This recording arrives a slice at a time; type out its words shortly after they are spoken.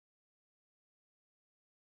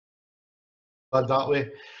that way.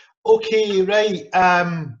 Okay, right.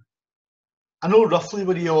 I know roughly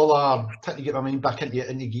where you all are. I'm trying to get my mind back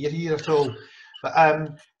into gear here at all.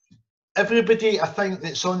 But everybody, I think,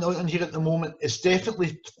 that's on here at the moment is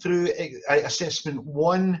definitely through assessment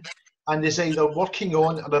 1 and is either working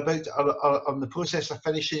on or about or on the process of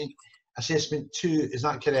finishing assessment 2. Is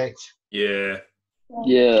that correct? Yeah.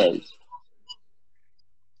 Yeah.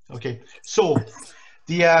 Okay. So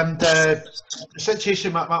the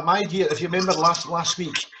situation, my idea, if you remember last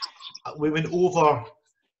week, we went over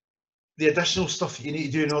the additional stuff that you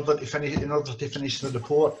need to do in order to finish the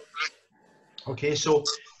report. Okay, so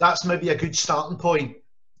that's maybe a good starting point.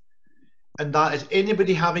 And that is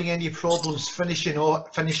anybody having any problems finishing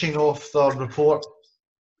off their report?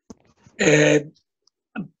 I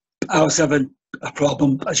was having a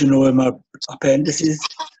problem, as you know, in my appendices.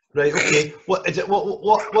 Right. Okay. What is it?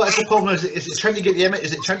 What is the problem? Is it trying to get the image?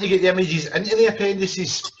 Is it trying to get the images into the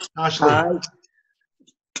appendices, Ashley?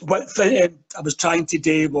 What thing I was trying to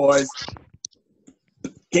do was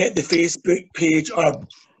get the Facebook page or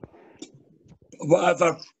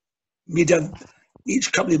whatever media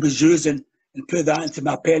each company was using and put that into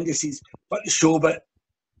my appendices, but to show that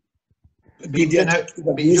media.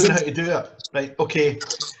 But you don't know how to do it, right? Okay.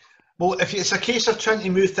 Well, if it's a case of trying to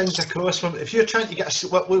move things across from, if you're trying to get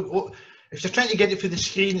if you're trying to get it for the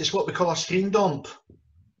screen, it's what we call a screen dump.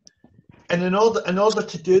 And in order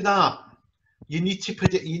to do that, you need to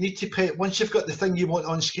put it. You need to put once you've got the thing you want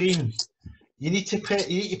on screen, you need to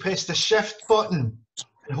press the Shift button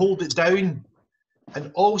and hold it down,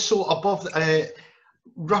 and also above,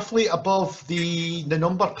 roughly above the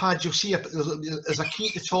number pad, you'll see there's a key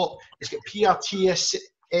at the top. It's got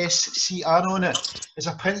PRTSCR on it. There's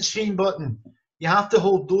a print screen button. You have to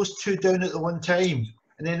hold those two down at the one time,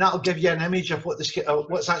 and then that'll give you an image of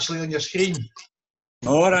what's actually on your screen.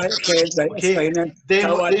 All right, okay, right, okay.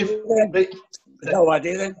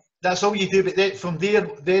 That's all you do, but from there,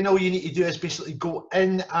 then all you need to do is basically go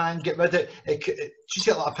in and get rid of it. Just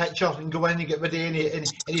get like a picture and go in and get rid of any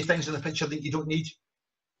things in the picture that you don't need.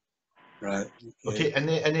 Right. Okay, and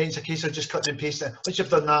then it's a case of just cutting and pasting. Once you've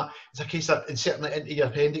done that, it's a case of inserting it into your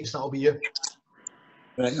appendix, and that'll be you.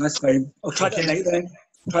 Right, that's fine. I'll try it tonight then.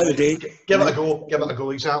 Try the day. Give it a go. Give it a go.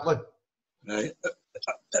 Exactly. Right.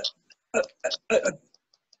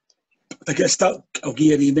 If I get stuck, I'll give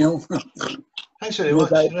you an email. Thanks very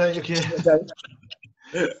much. Right, okay.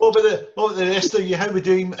 Over the rest of you, how are we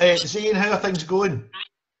doing? Zane, how are things going?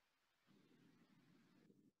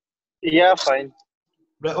 Yeah, fine.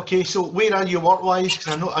 Right, okay, so where are you work-wise?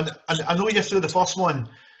 Because I know you're through the first one.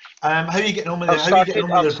 How are you getting on with the report?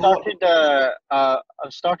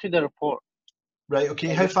 I've started the report. Right, okay.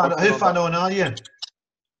 How far on are you?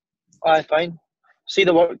 Fine. See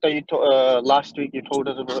the work that you last week you told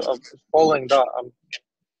us about. I'm following that.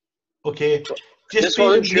 Okay. Just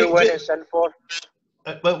wasn't sure when it's in for.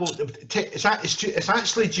 It's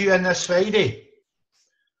actually due in this Friday.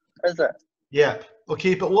 Is it? Yeah.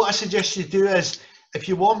 Okay, but what I suggest you do is, if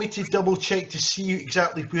you want me to double check to see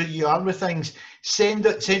exactly where you are with things, send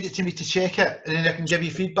it to me to check it, and then I can give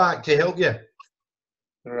you feedback to help you.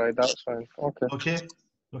 Right, that's fine. Okay.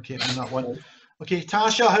 Okay, on that one. Okay,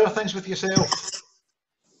 Tasha, how are things with yourself?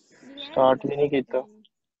 Start Nikita.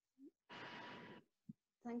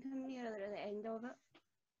 I think I'm near the end of it.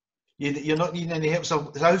 You're not needing any help,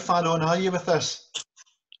 so how far on are you with this?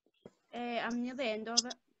 I'm near the end of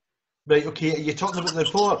it. Right, okay, are you talking about the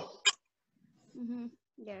report?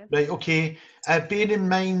 Yeah. Right, okay. Bear in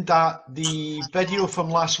mind that the video from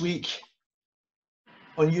last week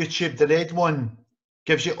on YouTube, the red one,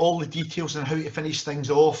 gives you all the details on how to finish things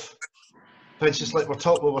off. For instance, like we're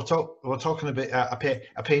talking about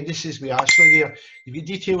appendices with Ashley there. You've got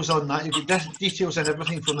details on that. You've got details on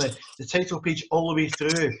everything from the title page all the way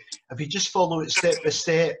through. If you just follow it step by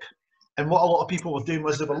step, and what a lot of people were doing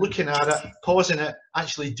was they were looking at it, pausing it,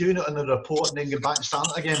 actually doing it in the report, and then going back and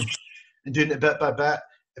starting it again, and doing it bit by bit.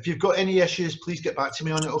 If you've got any issues, please get back to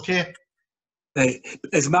me on it, okay? Right.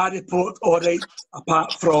 Is my report all right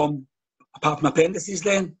apart from appendices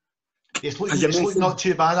then? It's looking not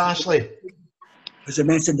too bad, Ashley. As I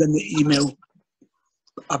mentioned in the email,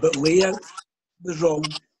 about layout was wrong.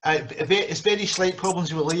 It's very slight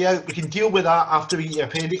problems with layout. We can deal with that after we get your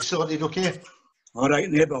appendix sorted, okay? All right,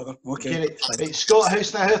 no bother. Okay. Right. Scott, how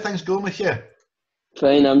are things going with you?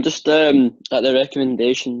 Fine, I'm just at the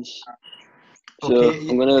recommendations. So okay.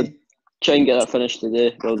 I'm going to try and get that finished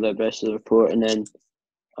today, all the rest of the report, and then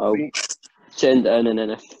I'll send it in, and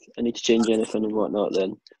then if I need to change anything and whatnot,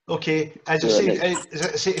 then... Okay, as I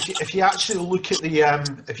say, if you actually look at the,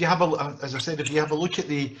 if you have a look at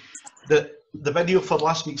the the video for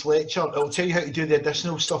last week's lecture. It'll tell you how to do the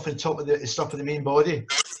additional stuff on top of the stuff of the main body,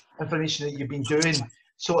 information that you've been doing.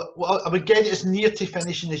 So I would get it as near to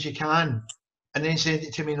finishing as you can, and then send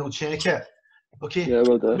it to me and I'll check it. Okay. Yeah,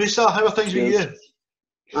 will do. Musa, how are things with you?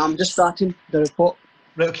 I'm just starting the report.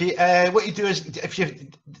 Right. Okay. What you do is, if you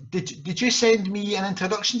did you send me an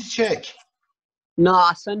introduction to check? No,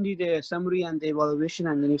 I send you the summary and the evaluation,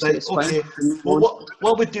 and then you say Right, it's okay. fine. Well,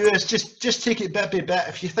 what we do is just take it bit by bit.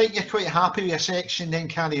 If you think you're quite happy with your section, then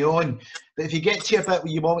carry on. But if you get to a bit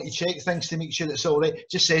where you want me to check things to make sure it's all right,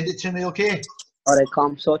 just send it to me, okay? All right,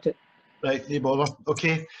 calm, sort it. Right, no bother.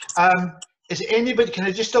 Okay. Is anybody? Can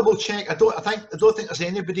I just double check? I don't think there's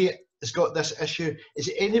anybody that's got this issue.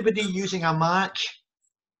 Is anybody using a Mac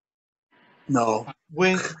No.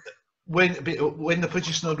 when they're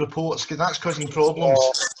producing the reports? Because that's causing problems.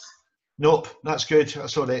 Nope, that's good.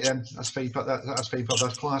 That's all right then. That's fine for that's fine for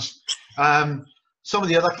this class. Some of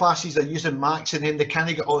the other classes are using Macs, and then they kind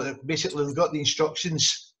of get all. Basically, they've got the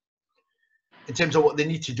instructions in terms of what they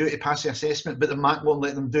need to do to pass the assessment, but the Mac won't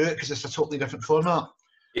let them do it because it's a totally different format.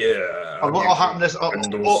 Yeah. And what will happen is,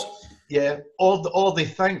 Windows. or they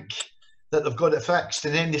think that they've got it fixed,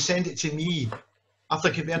 and then they send it to me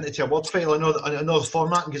after converting it to a Word file. I know the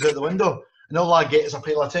format goes out the window, and all I get is a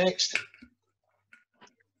pile of text.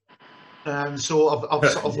 So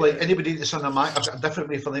I've sort of like anybody that's on a Mac, I've got a different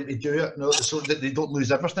way for them to do it, so that they don't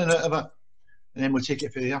lose everything out of it, and then we'll take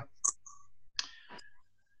it from there.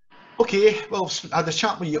 Okay, well, I had a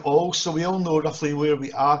chat with you all, so we all know roughly where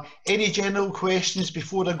we are. Any general questions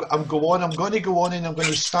before I go on? I'm going to go on and I'm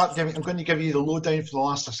going to give you the lowdown for the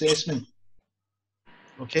last assessment.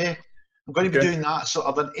 Okay, I'm going to be doing that. So,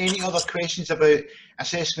 are there any other questions about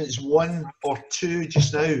assessments 1 or 2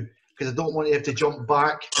 just now? Because I don't want to have to jump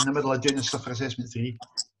back in the middle of doing the stuff for assessment 3.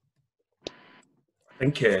 I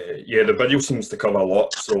think, yeah, the video seems to cover a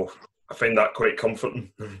lot, so I find that quite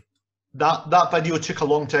comforting. That video took a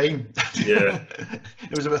long time. Yeah.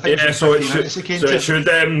 It was about so it should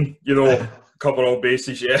you know, cover all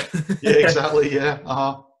bases. Yeah. Yeah, exactly. Yeah.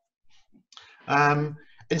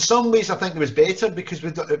 In some ways, I think it was better because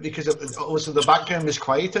also the background was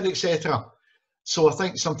quieter, etc. So I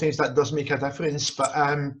think sometimes that does make a difference. But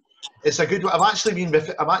it's a good one. I've actually been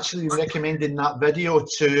recommending that video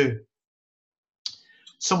to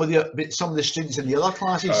some of the students in the other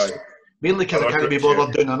classes. Mainly because I can't be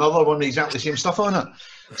bothered doing another one with exactly the same stuff on it.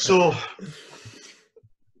 So,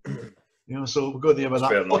 you know, so we'll go there with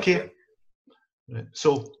that. Okay. Right.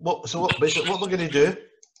 So what we're going to do,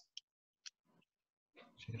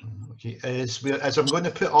 okay, is I'm going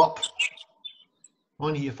to put up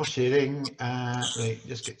on here for sharing. Right,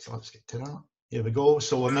 let's get to that. Here we go.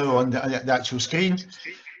 So we're now on the actual screen.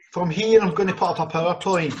 From here, I'm going to put up a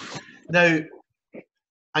PowerPoint. Now,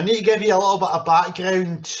 I need to give you a little bit of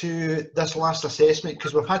background to this last assessment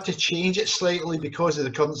because we've had to change it slightly because of the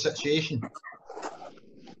current situation.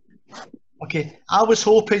 Okay, I was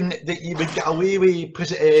hoping that you would get away with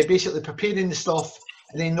basically preparing the stuff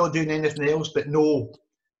and then not doing anything else, but no.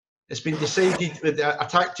 It's been decided that a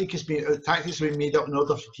tactic has been made up in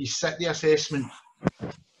order for you to sit the assessment,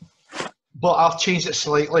 but I've changed it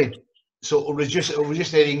slightly. So it'll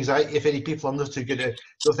reduce any anxiety if any people are not too good at,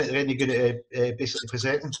 don't think they're any good at basically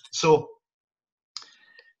presenting. So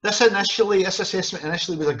this assessment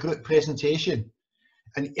initially was a group presentation,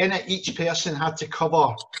 and in it each person had to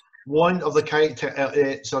cover one of the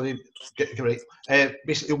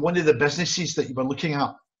basically one of the businesses that you were looking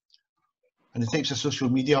at and the types of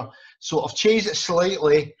social media. So I've changed it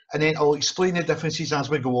slightly, and then I'll explain the differences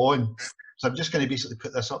as we go on. So I'm just going to basically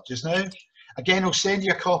put this up just now. Again, I'll send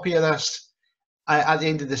you a copy of this at the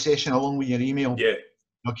end of the session along with your email. Yeah.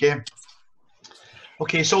 Okay.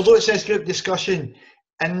 Okay, so although it says group discussion,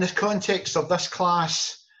 in the context of this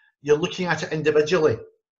class, you're looking at it individually.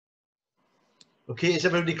 Okay, is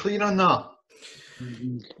everybody clear on that?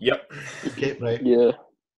 Yep. Okay, right. Yeah.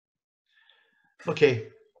 Okay.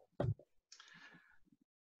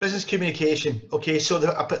 Business communication. Okay, so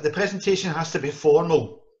the presentation has to be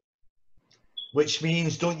formal, which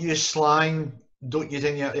means don't use slang, don't use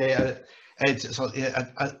any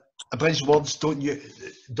abridged words, don't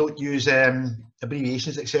use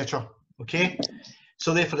abbreviations, etc. Okay,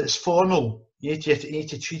 so therefore it's formal. You need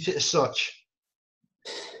to treat it as such.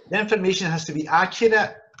 The information has to be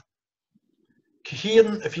accurate,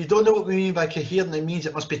 coherent. If you don't know what we mean by coherent, it means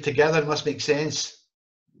it must be together, it must make sense.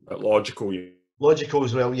 Logical. Logical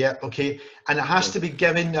as well, yeah, okay. And it has to be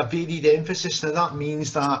given a varied emphasis. Now that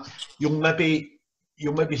means that you'll maybe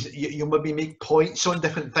make points on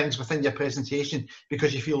different things within your presentation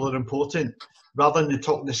because you feel they're important, rather than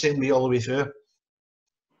talking the same way all the way through.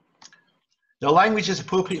 The language is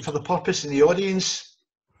appropriate for the purpose and the audience.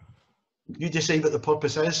 You decide what the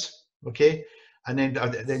purpose is, okay? And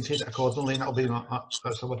then take it accordingly, and that'll be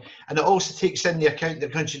that's the one. And it also takes in the account the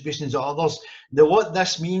contributions of others. Now, what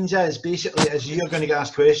this means is basically you're going to get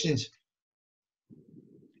asked questions,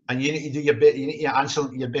 and you need to do your bit. You need to answer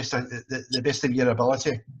your best, the best of your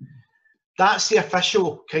ability. That's the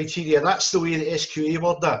official criteria. That's the way the SQA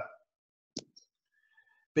word it.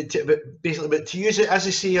 But to use it, as I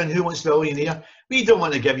say on Who Wants to Be a Millionaire, we don't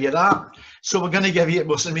want to give you that. So we're going to give you it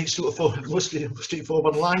most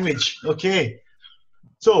straightforward language. Okay.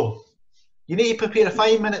 So you need to prepare a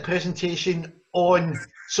 5-minute presentation on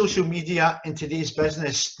social media in today's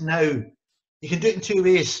business. Now, you can do it in 2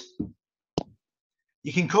 ways.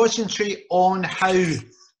 You can concentrate on how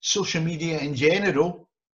social media in general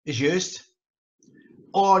is used,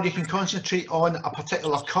 or you can concentrate on a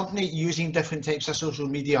particular company using different types of social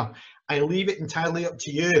media. I leave it entirely up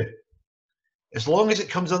to you. As long as it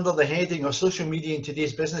comes under the heading of social media in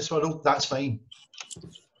today's business world, that's fine.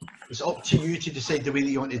 It's up to you to decide the way that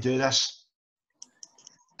you want to do this.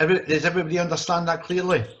 Does everybody understand that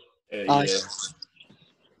clearly? Yeah.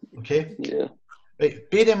 Okay. Yeah. Right.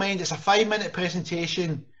 Bear in mind, it's a 5-minute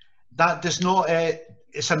presentation. That does not.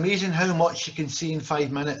 It's amazing how much you can see in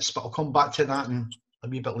 5 minutes, but I'll come back to that in a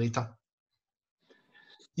wee bit later.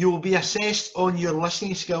 You will be assessed on your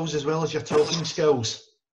listening skills as well as your talking skills.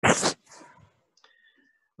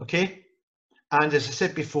 Okay. And as I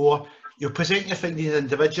said before, you'll present your findings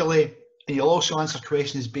individually, and you'll also answer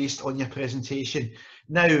questions based on your presentation.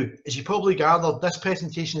 Now, as you probably gathered, this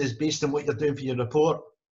presentation is based on what you're doing for your report.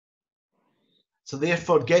 So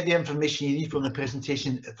therefore, get the information you need from the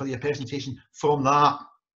presentation, for your presentation, from that.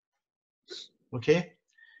 Okay?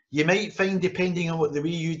 You might find, depending on what the way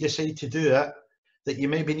you decide to do it, that you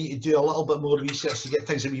maybe need to do a little bit more research to get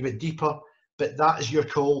things a wee bit deeper, but that is your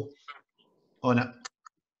call on it.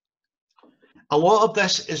 A lot of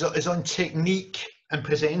this is on technique and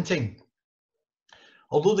presenting.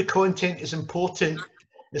 Although the content is important,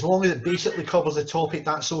 as long as it basically covers the topic,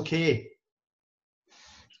 that's okay.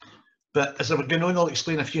 But as we're going on, I'll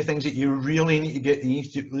explain a few things that you really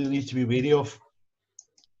need to be wary of.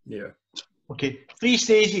 Yeah. Okay, 3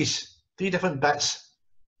 stages, 3 different bits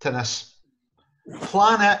to this.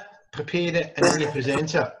 Plan it, prepare it, and then you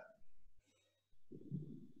present it.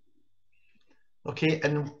 Okay,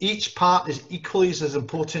 and each part is equally as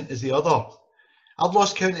important as the other. I've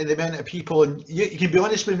lost count of the amount of people, and you can be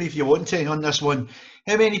honest with me if you want to on this one.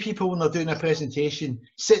 How many people, when they're doing a presentation,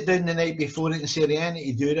 sit down the night before it and say, I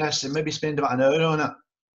need to do this, and maybe spend about an hour on it,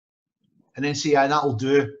 and then say, that'll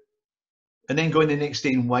do, and then go in the next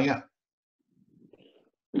day and wing it?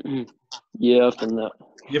 Yeah, I've done that.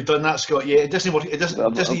 You've done that, Scott? Yeah, it doesn't work. It doesn't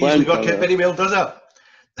usually work out very well, does it?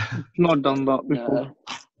 Not done that before.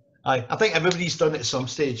 Aye, I think everybody's done it at some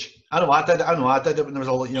stage. I know I did it when I was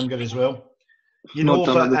a lot younger as well. You know,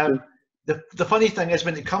 but the funny thing is,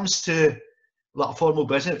 when it comes to like a formal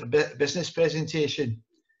business presentation,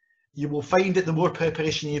 you will find that the more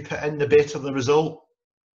preparation you put in, the better the result.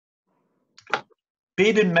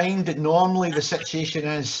 Bear in mind that normally the situation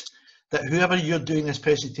is that whoever you're doing this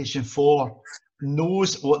presentation for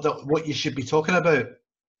knows what you should be talking about,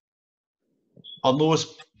 or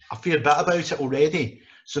knows a fair bit about it already.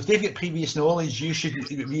 So if they've got previous knowledge, you should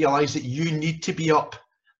realise that you need to be up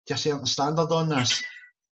to a certain standard on this.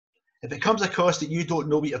 If it comes across that you don't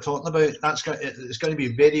know what you're talking about, it's going to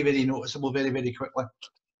be very, very noticeable very, very quickly.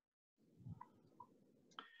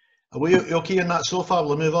 Are we okay on that so far?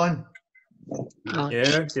 We'll move on.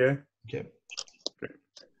 Yeah. Okay.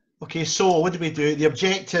 Okay, so what do we do? The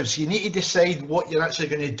objectives. You need to decide what you're actually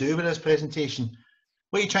going to do with this presentation.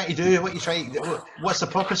 What are you trying to do? What's the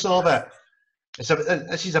purpose of it?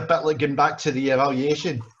 This is a bit like going back to the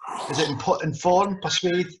evaluation. Is it inform,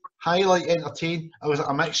 persuade, highlight, entertain, or is it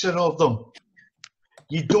a mixture of them?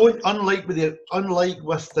 You don't, unlike with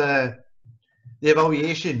the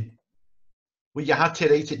evaluation, where you had to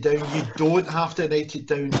write it down, you don't have to write it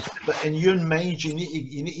down. But in your mind, you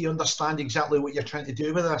need to understand exactly what you're trying to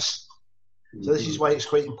do with this. So this is why it's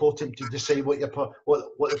quite important to decide what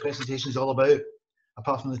the presentation is all about,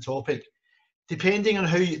 apart from the topic. Depending on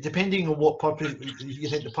what purpose you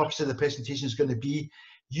think the purpose of the presentation is going to be,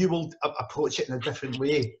 you will approach it in a different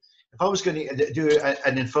way. If I was going to do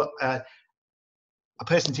a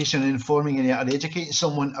presentation on informing and educating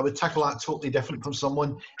someone, I would tackle that totally different from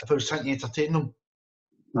someone if I was trying to entertain them.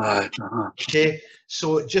 Okay,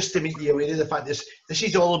 so just to make you aware of the fact this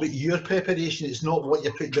is all about your preparation. It's not what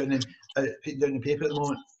you're putting down in paper at the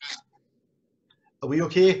moment. Are we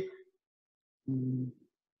okay?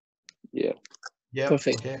 Yeah. Yeah.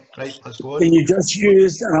 Perfect. Okay. Right. Let's go on. Can you just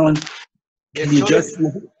use, Alan, Can you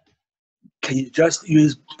just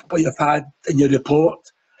use what you've had in your report?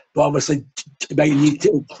 But obviously, you might need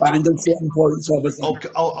to expand on certain points. Obviously,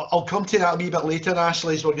 I'll come to that a wee bit later,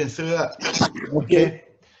 Ashley, as we're going through it. Okay.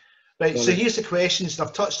 Right. So here's the questions.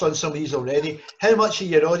 I've touched on some of these already. How much are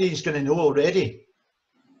your audience going to know already?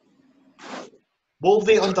 Will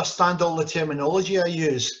they understand all the terminology I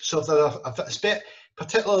use? So if there are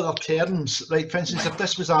particular terms, right? For instance, if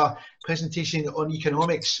this was a presentation on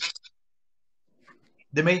economics,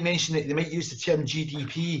 they might mention it. They might use the term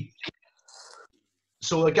GDP.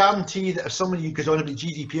 So I guarantee that if somebody goes on about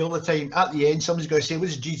GDP all the time, at the end, somebody's going to say, what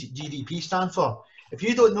does GDP stand for? If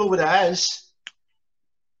you don't know what it is,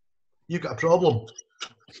 you've got a problem.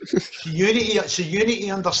 So you need to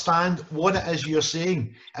understand what it is you're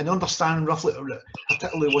saying and understand roughly,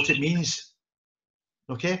 particularly what it means.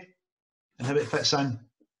 Okay? And how it fits in.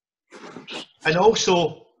 And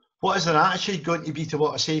also, what is their attitude going to be to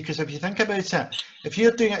what I say? Because if you think about it, if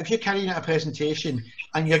you're carrying out a presentation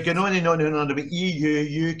and you're going on and on and on about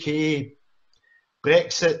EU, UK,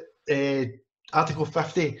 Brexit, Article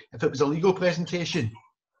 50, if it was a legal presentation,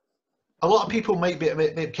 a lot of people might be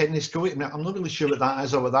kind of go, I'm not really sure what that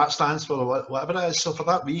is or what that stands for or whatever it is. So for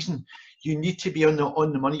that reason, you need to be on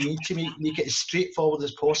the money. You need to make it as straightforward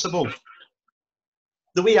as possible.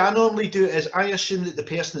 The way I normally do it is I assume that the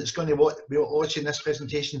person that's going to be watching this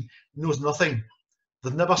presentation knows nothing.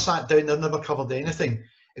 They've never sat down, they've never covered anything.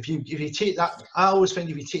 If you take that, I always find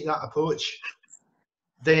if you take that approach,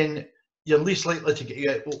 then you're least likely to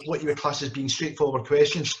get what you would class as being straightforward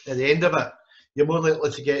questions at the end of it. You're more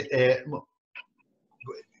likely to get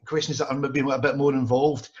questions that are maybe a bit more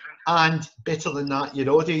involved. And better than that, your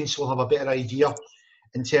audience will have a better idea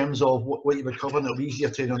in terms of what you would cover, and it'll be easier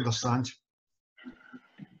to understand.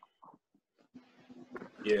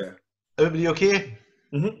 Yeah. Everybody okay?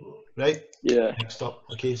 Mm-hmm. Right? Yeah. Next up.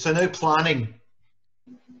 Okay, so now planning.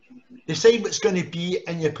 Decide what's going to be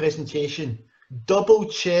in your presentation. Double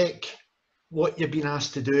check what you've been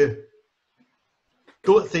asked to do.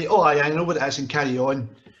 Don't think, oh, I know what it is and carry on.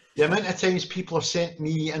 The amount of times people have sent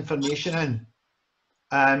me information in.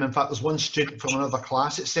 In fact, there's one student from another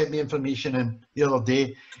class that sent me information in the other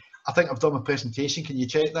day. I think I've done my presentation. Can you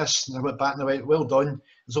check this? And I went back and I went, well done.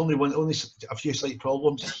 There's only a few slight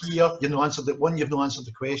problems here. You've not answered it. One, you've not answered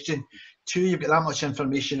the question. Two, you've got that much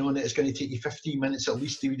information on it. It's going to take you 15 minutes at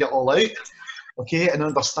least to read it all out, okay, and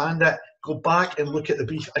understand it. Go back and look at the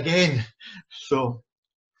brief again. So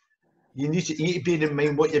you need to bear in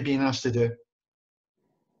mind what you're being asked to do.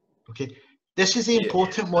 Okay, this is the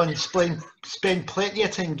important one. Spend plenty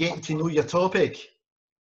of time getting to know your topic.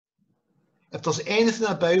 If there's anything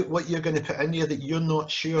about what you're going to put in here that you're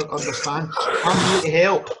not sure, understand, I'm here to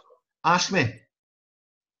help. Ask me.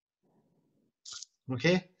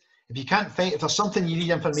 Okay? If you can't find, if there's something you need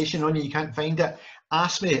information on and you can't find it,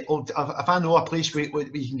 ask me. Or if I know a place where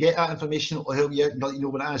you can get that information, it'll help you out and let you know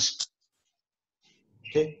what it is.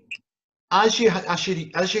 Okay? As you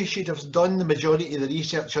should have done the majority of the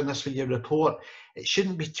research on this for your report, it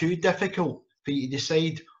shouldn't be too difficult for you to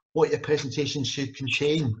decide what your presentation should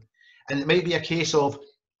contain. And it might be a case of,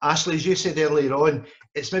 Ashley, as you said earlier on,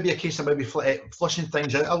 it's maybe a case of maybe flushing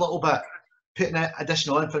things out a little bit, putting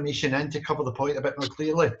additional information in to cover the point a bit more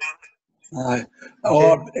clearly. Okay.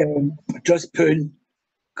 Or just putting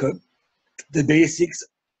the basics,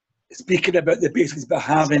 speaking about the basics, but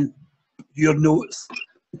having your notes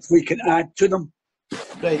so we can add to them.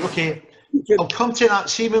 Right, okay. I'll come to that.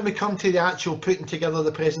 See, when we come to the actual putting together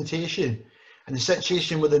the presentation, and the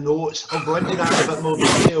situation with the notes, I'll go into that in a bit more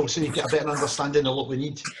detail so you get a better understanding of what we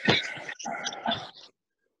need.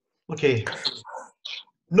 Okay.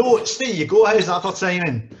 Notes, there you go. How's that for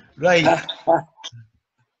timing? Right.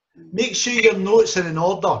 Make sure your notes are in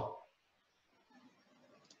order.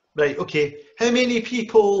 Right, okay. How many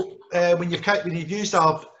people, when you've used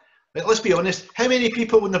our, right, let's be honest, how many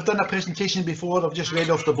people when they've done a presentation before have just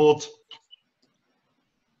read off the board?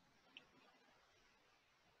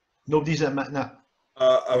 Nobody's admitting it.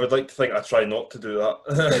 I would like to think I try not to do that.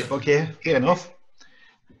 Right, okay, fair enough.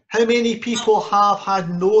 How many people have had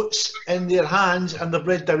notes in their hands and they've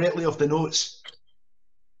read directly off the notes?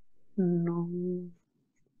 No.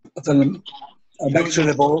 A mixture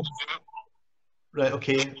of both. Right,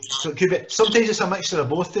 okay. So it could be, sometimes it's a mixture of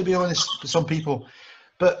both, to be honest, for some people.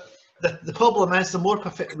 But the problem is,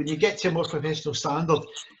 when you get to a more professional standard,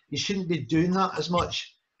 you shouldn't be doing that as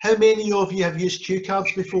much. How many of you have used cue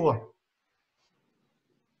cards before?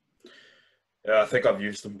 Yeah, I think I've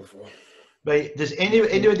used them before. Right. Is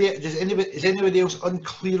anybody else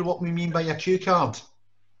unclear what we mean by a cue card?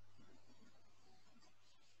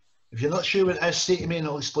 If you're not sure what it is, say to me and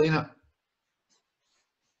I'll explain it.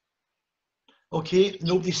 Okay,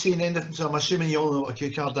 nobody's saying anything, so I'm assuming you all know what a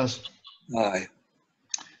cue card is. Aye.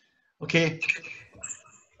 Okay.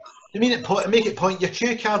 To make it point, your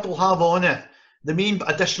cue card will have on it the main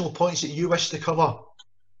additional points that you wish to cover.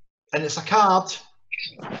 And it's a card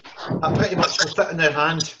that pretty much will fit in their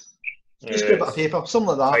hand. Just a bit of paper,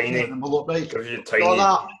 something like that. Tiny. Envelope, right? Give you tiny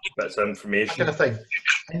that, bits of information. that kind of thing.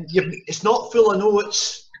 And it's not full of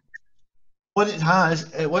notes. What it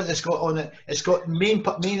has, what it's got on it, it's got main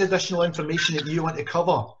additional information that you want to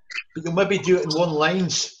cover. But you'll maybe do it in one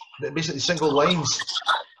lines, basically single lines.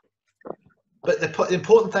 But the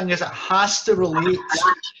important thing is it has to relate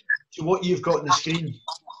to what you've got on the screen.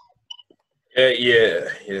 Yeah.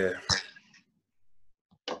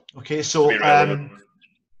 Okay, so Be relevant.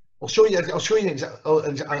 I'll show you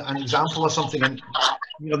an example of something in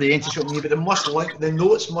the entity showing me, but the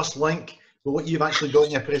notes must link with what you've actually got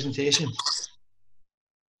in your presentation.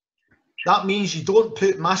 That means you don't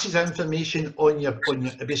put masses of information on your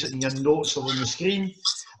basically your notes or on the screen.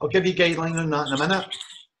 I'll give you a guideline on that in a minute.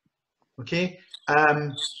 Okay.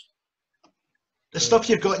 The stuff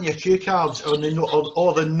you've got in your cue cards or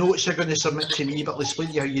the notes you're going to submit to me, but I'll explain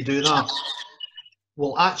to you how you do that,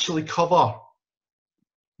 will actually cover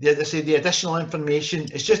the additional information.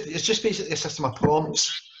 It's just basically a system of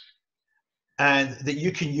prompts and that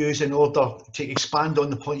you can use in order to expand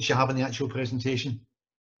on the points you have in the actual presentation.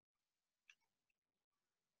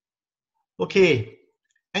 Okay,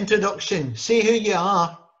 introduction. Say who you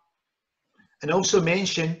are, and also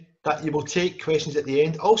mention that you will take questions at the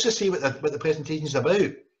end. Also say what the presentation is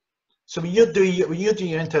about. So when you're doing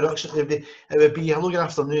your introduction, it would be, hello, good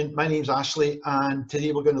afternoon, my name's Ashley, and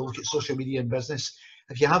today we're going to look at social media and business.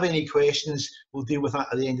 If you have any questions, we'll deal with that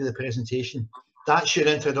at the end of the presentation. That's your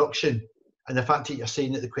introduction, and the fact that you're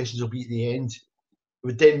saying that the questions will be at the end. We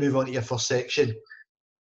would then move on to your first section,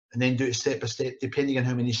 and then do it step by step, depending on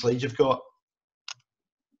how many slides you've got.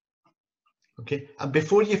 Okay, and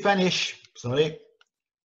before you finish,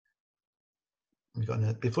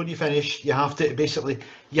 before you finish, you have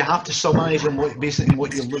to summarise on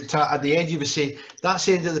what you looked at. At the end, you would say that's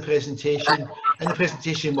the end of the presentation. In the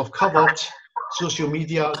presentation, we've covered social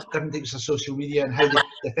media, different types of social media, and how the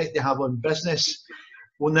effect they have on business.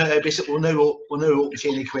 We'll now open to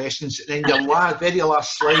any questions. And then your very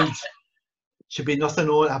last slide should be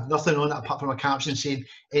have nothing on it apart from a caption saying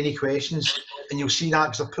any questions, and you'll see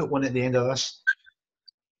that because I've put one at the end of this.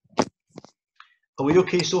 Are we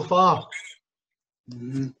okay so far?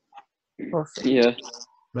 Perfect. Yeah.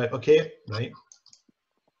 Right, okay, right.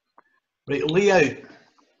 Right, layout.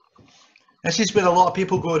 This is where a lot of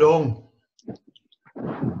people go wrong.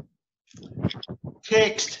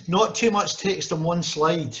 Text, not too much text on one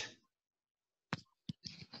slide.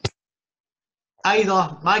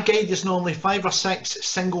 Either, my guide is normally 5 or 6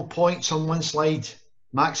 single points on one slide,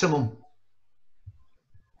 maximum.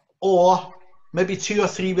 Or maybe 2 or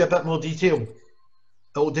 3 with a bit more detail.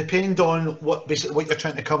 It will depend on what you're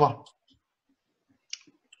trying to cover.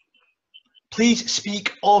 Please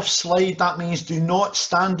speak off slide. That means do not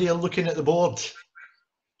stand there looking at the board.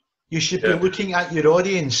 You should be looking at your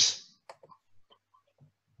audience.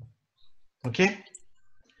 Okay?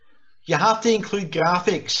 You have to include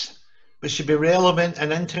graphics, which should be relevant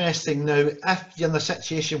and interesting. Now, if you're in a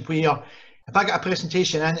situation where, if I get a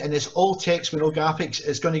presentation in and it's all text with no graphics,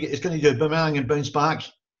 it's going to do a boomerang and bounce back.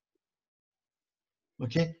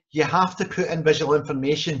 Okay, you have to put in visual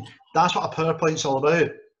information. That's what a PowerPoint's all about.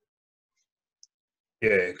 Yeah,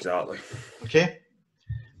 exactly. Okay,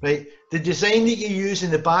 right. The design that you use in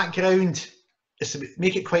the background is to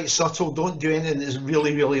make it quite subtle. Don't do anything that's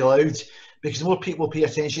really, really loud, because more people pay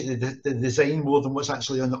attention to the design more than what's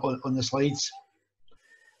actually on the slides.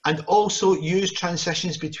 And also use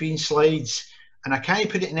transitions between slides. And I can't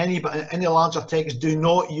put it in any larger text. Do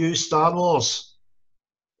not use Star Wars.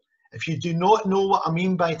 If you do not know what I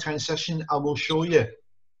mean by transition, I will show you.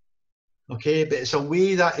 Okay, but it's a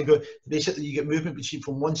way that basically you get movement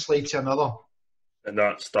from one slide to another. And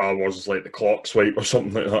that Star Wars is like the clock swipe or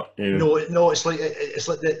something like that. Yeah. No, it's like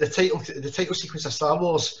the title sequence of Star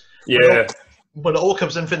Wars. Yeah. But it all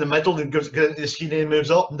comes in from the middle and goes into the screen and moves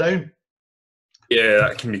up and down. Yeah,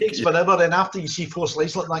 that can be. It takes forever, and after you see 4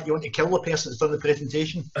 slides like that, you want to kill the person that's done the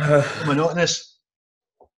presentation. Monotonous.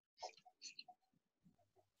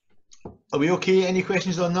 Are we okay? Any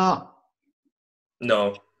questions on that?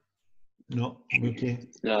 No. No, okay.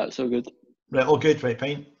 Yeah, it's all good. Right, all good, right,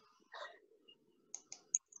 fine.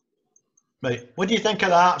 Right, what do you think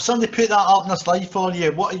of that? If somebody put that up on a slide for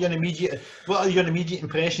you, what are your immediate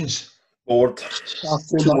impressions? Bored.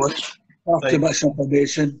 Too much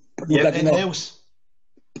information. Yeah, anything else?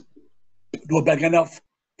 Not big enough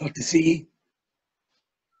for to see.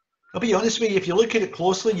 I'll be honest with you, if you look at it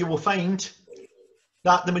closely, you will find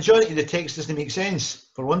that the majority of the text doesn't make sense,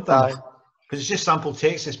 for one thing, Aye. because it's just sample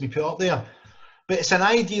text that's been put up there. But it's an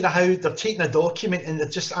idea of how they're taking a document and they've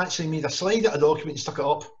just actually made a slide at a document and stuck it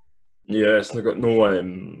up. Yeah, it's not got no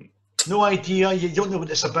No idea, you don't know what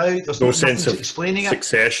it's about, there's no sense of explaining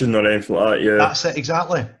succession or anything like that. Yeah, That's it,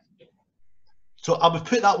 exactly. So I would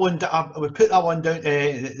put that one down,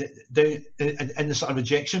 down in the sort of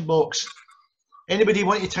rejection box. Anybody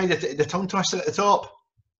want to try the tongue twister at the top?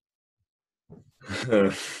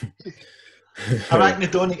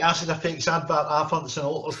 Arachidonic acid affects advert afferents and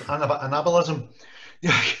alters anabolism.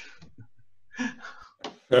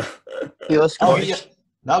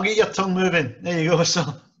 That'll get your tongue moving. There you go,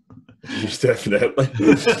 son. Definitely.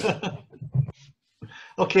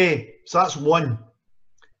 Okay, so that's one.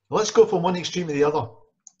 Let's go from one extreme to the other.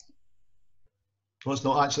 Well, it's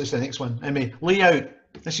not actually, it's the next one. Anyway, layout.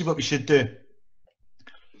 This is what we should do.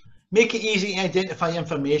 Make it easy to identify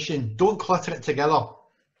information. Don't clutter it together.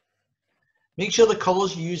 Make sure the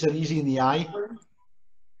colours you use are easy in the eye.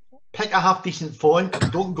 Pick a half decent font. You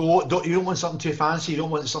don't want something too fancy. You don't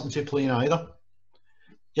want something too plain either.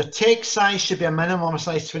 Your text size should be a minimum of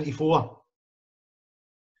size 24.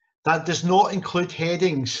 That does not include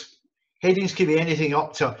headings. Headings could be anything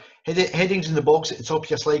up to, headings in the box at the top of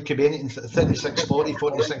your slide could be anything 36, 40,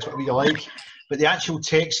 46, whatever you like. But the actual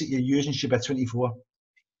text that you're using should be 24.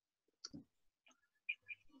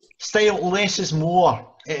 Style, less is more.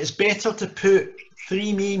 It is better to put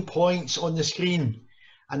 3 main points on the screen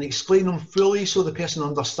and explain them fully so the person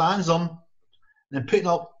understands them, than putting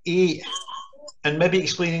up 8 and maybe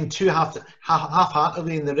explaining 2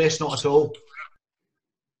 half-heartedly and the rest not at all.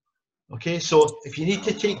 Okay, so if you need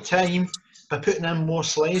to take time by putting in more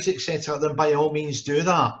slides, etc., then by all means do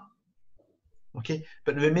that. Okay,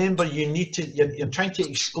 but remember, you're trying to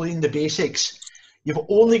explain the basics. You've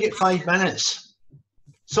only got 5 minutes.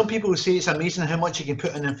 Some people will say it's amazing how much you can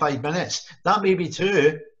put in 5 minutes. That may be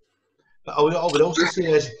true, but I would also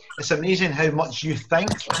say is it's amazing how much you think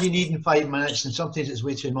you need in 5 minutes, and sometimes it's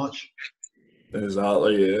way too much.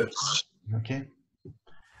 Exactly, yeah. Okay.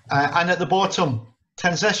 And at the bottom,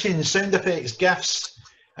 transitions, sound effects, GIFs,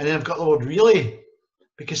 and then I've got the word really,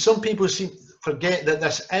 because some people forget that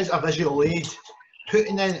this is a visual aid.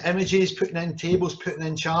 Putting in images, putting in tables, putting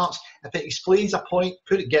in charts, if it explains a point,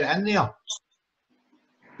 get it in there.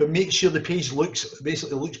 But make sure the page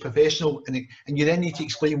basically looks professional, and you then need to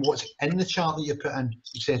explain what's in the chart that you put in,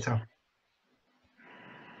 etc.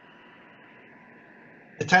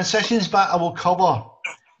 The transitions bit I will cover.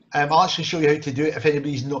 I'll actually show you how to do it if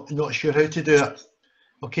anybody's not sure how to do it.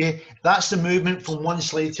 Okay, that's the movement from one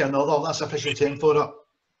slide to another. That's the official term for it.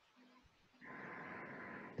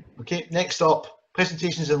 Okay, next up,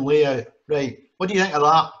 presentations and layout. Right, what do you think of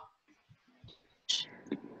that?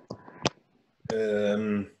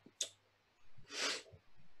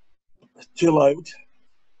 Too loud.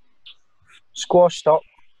 Squashed up.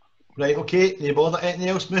 Right, okay, no bother. Anything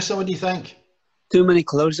else, Musa, what do you think? Too many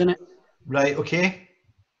colours in it. Right, okay.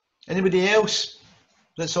 Anybody else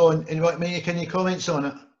that's on and want to make any comments on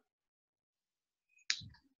it?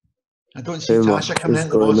 I don't see Tasha coming in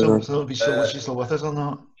at the bottom, so it'll be so much she's still with us or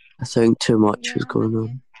not. I think too much is going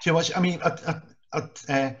on. Too much? I mean,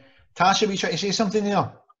 Tasha, were you trying to say something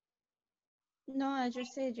there? No, I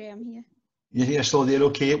just said I'm here. You're here, so they're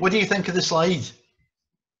okay. What do you think of the slide?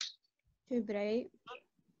 Too bright.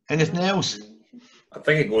 Anything else? I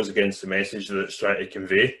think it goes against the message that it's trying to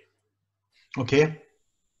convey. Okay.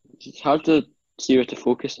 It's hard to see where to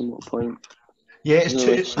focus on what point. Yeah, it's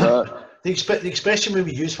too. Start. The expression we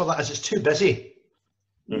would use for that is it's too busy.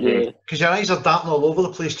 Yeah. Because your eyes are darting all over the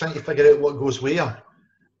place trying to figure out what goes where.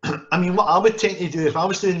 I mean, what I would tend to do if I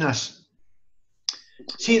was doing this,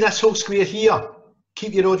 see this whole square here,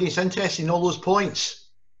 keep your audience interested in all those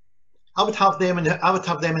points. I would have them in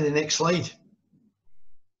the next slide.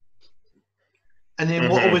 And then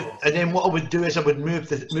what I would do is I would move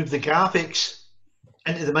the graphics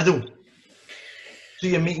into the middle, so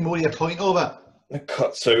you're making more of your point of it. It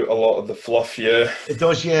cuts out a lot of the fluff, yeah. It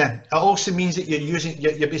does, yeah. It also means that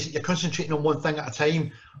you're concentrating on one thing at a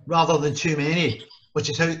time rather than too many, which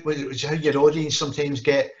is how your audience sometimes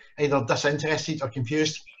get either disinterested or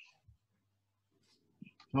confused.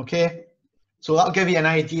 Okay, so that'll give you an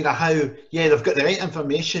idea of how, yeah, they've got the right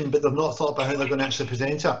information, but they've not thought about how they're going to actually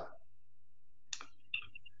present it.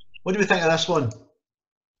 What do we think of this one?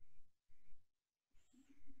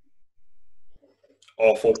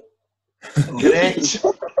 Awful. Correct.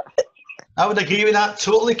 I would agree with that.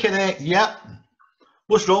 Totally correct. Yep.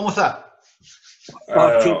 What's wrong with it?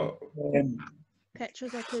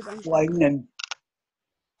 Pictures are too bunch. Line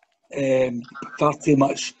and far too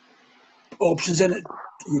much options in it.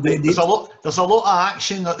 You may need. There's a lot of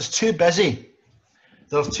action that's too busy.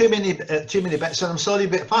 There's too many bits, and I'm sorry,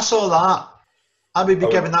 but if I saw that, I would be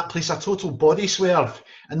giving that place a total body swerve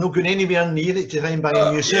and not going anywhere near it to try and buy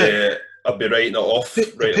a new suit. Yeah, I'd be writing it off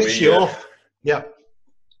right away. It puts you off. Yeah.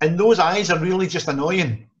 And those eyes are really just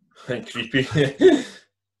annoying. And creepy.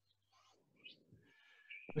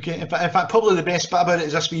 Okay, in fact, probably the best bit about it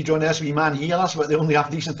is this wee John S. wee man here. That's about the only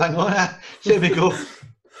half decent thing on it. There we go.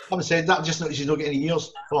 Having said that, just noticed he's not getting any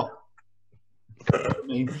ears.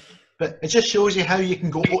 But it just shows you how you can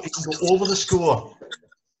go over the score.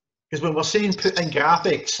 Because when we're saying put in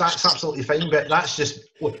graphics, that's absolutely fine, but that's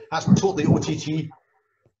totally OTT.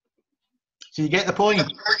 So you get the point?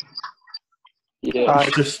 Yeah.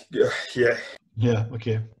 Yeah,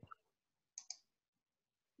 okay.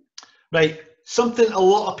 Right, something a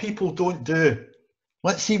lot of people don't do.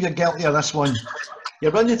 Let's see if you're guilty of this one.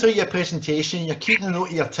 You're running through your presentation, you're keeping a note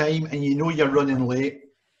of your time, and you know you're running late.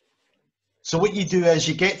 So what you do is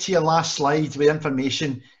you get to your last slide with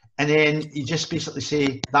information, and then you just basically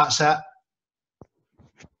say, that's it.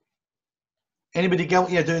 Anybody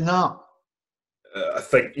guilty of doing that? I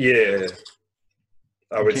think, yeah.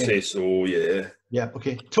 I would say so, yeah. Yeah,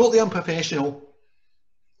 okay. Totally unprofessional.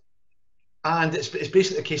 And it's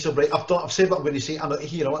basically a case of, right, I've said what I'm going to say, I'm out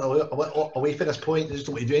here, I want away from this point, I just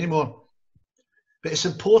don't want to do anymore. But it's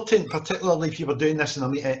important, particularly if you were doing this in a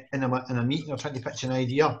meeting or trying to pitch an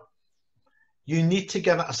idea, you need to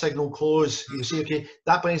give it a signal close. You say, okay,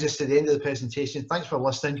 that brings us to the end of the presentation. Thanks for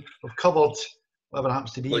listening. We've covered whatever it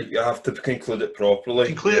happens to be. Like, you have to conclude it properly.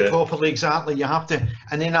 Conclude it properly, exactly. You have to.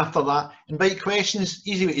 And then after that, invite questions.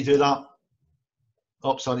 Easy way to do that.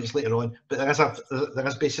 Oh, sorry, it's later on. But I've got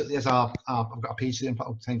a page there, but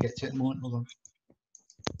I'll try and get to it in a moment. Hold on.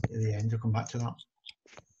 At the end, I'll come back to that.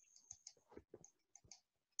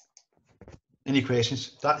 Any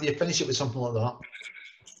questions? You finish it with something like that.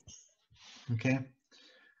 Okay.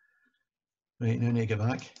 Right, now I need to get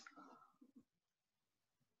back.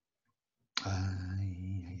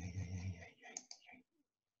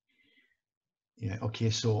 Yeah, okay,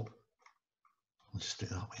 so let's just do it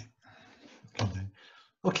that way. Come down.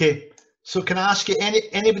 Okay, so can I ask you,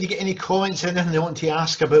 anybody get any comments, anything they want to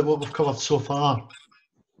ask about what we've covered so far?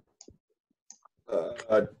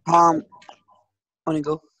 On you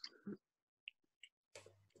go.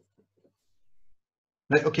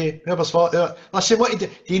 Right, okay, whoever's thought there. Listen, what do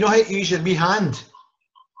you know how to use your wee hand?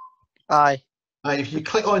 Aye. If you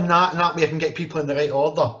click on that, and that way I can get people in the right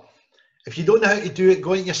order. If you don't know how to do it,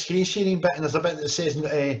 go into your screen sharing bit, and there's a bit that says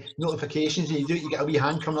notifications, and you do it, you get a wee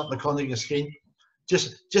hand coming up in the corner of your screen.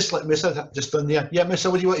 Just like Musa just done there. Yeah, Musa,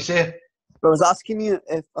 what do you want to say? I was asking you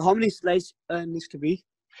how many slides needs to be.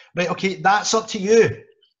 Right, okay, that's up to you.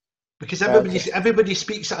 Because everybody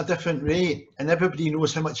speaks at a different rate, and everybody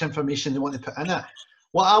knows how much information they want to put in it.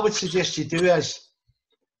 What I would suggest you do is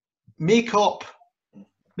make up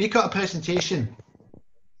a presentation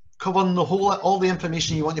covering all the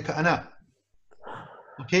information you want to put in it.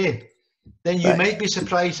 Okay, then you might be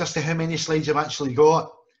surprised as to how many slides you've actually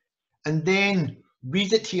got, and then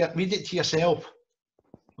read it to yourself.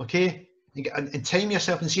 Okay, and time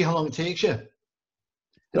yourself and see how long it takes you.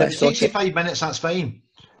 If it takes you 5 minutes, that's fine.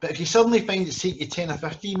 But if you suddenly find it takes you 10 or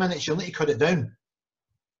 15 minutes, you'll need to cut it down.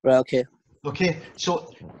 Right. Okay. Okay,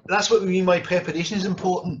 so that's what we mean by preparation is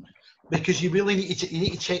important, because you really need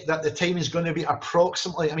to check that the time is going to be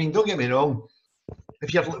approximately. I mean, don't get me wrong.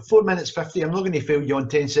 If you have 4 minutes 50, I'm not going to fail you on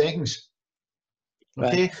 10 seconds.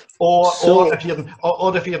 Okay, right. or if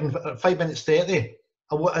you're in 5 minutes 30,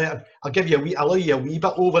 I'll give you allow you a wee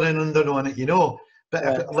bit over and under on it, you know.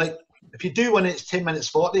 But right. if you do one, it's 10 minutes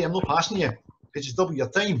 40. I'm not passing you because it's double your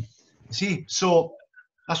time. You see, so.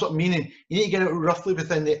 That's what I'm meaning. You need to get it roughly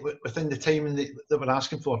within the time that we're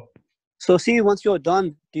asking for. So see, once you're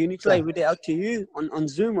done, do you need to read it out to you on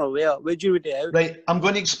Zoom or where do you read it out? Right, I'm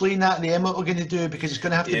going to explain that at the end what we're going to do, because it's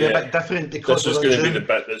going to have to be a bit different. Because this is going to be the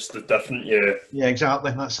bit that's the different, Yeah,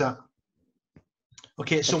 exactly. That's it.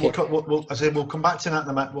 Okay, so we'll come back to that in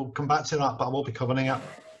a minute. We'll come back to that, but I will be covering it.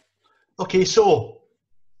 Okay, so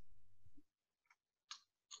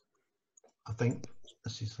I think.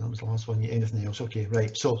 That was the last one. Anything else? Okay,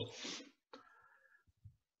 right. So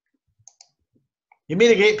you made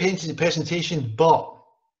a great presentation, but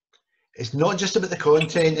it's not just about the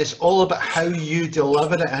content. It's all about how you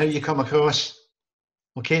deliver it, how you come across.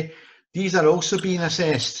 Okay, these are also being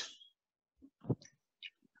assessed.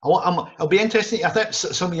 I'll be interested. I think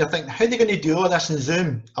some of you think, how are they going to do all this in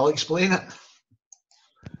Zoom? I'll explain it.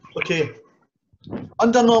 Okay.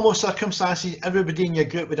 Under normal circumstances, everybody in your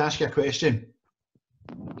group would ask you a question.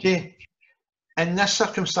 Okay, in this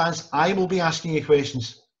circumstance, I will be asking you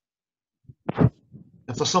questions.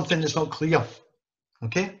 if there's something that's not clear.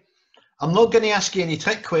 Okay? I'm not going to ask you any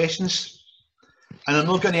trick questions, and I'm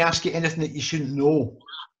not going to ask you anything that you shouldn't know.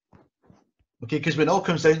 Okay, because when it all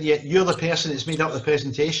comes down to it, you're the person that's made up the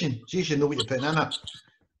presentation, so you should know what you're putting in it.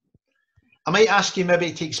 I might ask you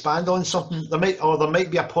maybe to expand on something. There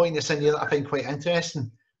might be a point that's in here that I find quite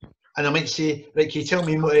interesting. And I might say, right, can you tell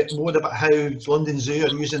me more about how London Zoo are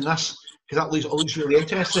using this? Because that looks really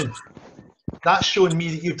interesting. That's showing me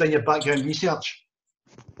that you've done your background research.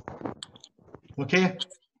 Okay?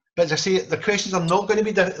 But as I say, the questions are not going to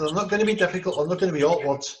be difficult, they're not going to be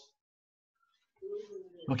awkward.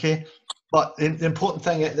 Okay? But the important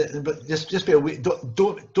thing, just be aware,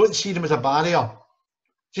 don't see them as a barrier.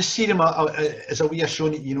 Just see them as a way of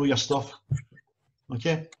showing that you know your stuff.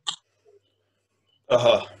 Okay?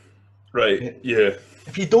 Right, yeah.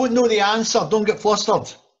 If you don't know the answer, don't get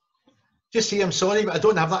flustered. Just say, I'm sorry, but I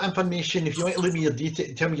don't have that information. If you want to leave me your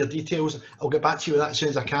tell me your details, I'll get back to you with that as soon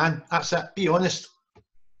as I can. That's it. Be honest.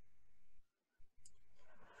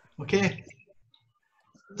 Okay?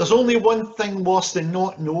 There's only one thing worse than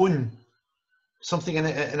not knowing something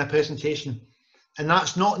in a presentation, and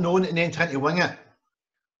that's not knowing it and then trying to wing it.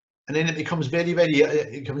 And then it becomes very, very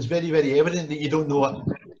evident that you don't know it.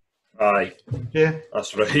 Aye. Yeah.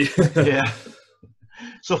 That's right. Yeah.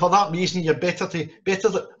 So for that reason, you're better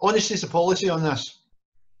honesty is the policy on this.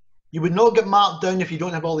 You would not get marked down if you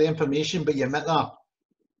don't have all the information, but you admit that,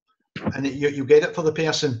 and you get it for the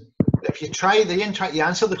person. If you try to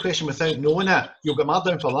answer the question without knowing it, you'll get marked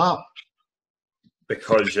down for that.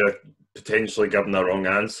 Because you're potentially giving the wrong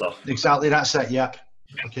answer. Exactly, that's it. Yep.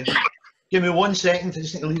 Okay. Give me 1 second. I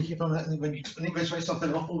just need to leave you for a minute. I need to switch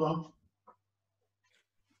something off. Hold on.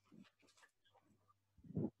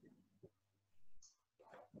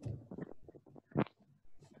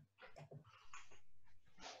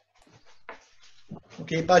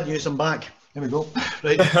 Okay, bad news, I'm back. There we go.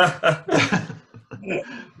 Right.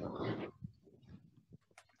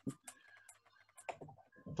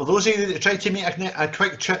 For those of you that try to make a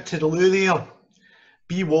quick trip to the loo there,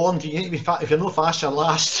 be warned, you need to be fast. If you're not fast, you're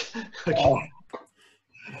last. Okay.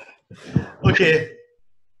 Okay.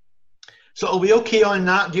 So are we okay on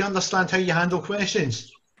that? Do you understand how you handle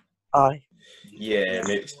questions? Aye. Yeah,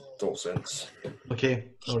 makes total sense. Okay,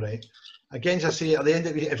 all right. Again, as I say, at the end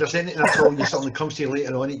of it, if there's anything at all you something comes to you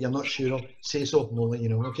later on, you're not sure of, say so, and we'll let you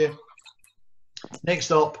know, okay?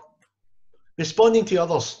 Next up, responding to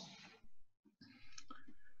others.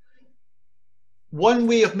 One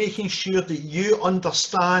way of making sure that you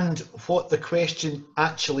understand what the question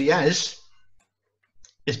actually is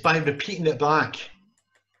by repeating it back.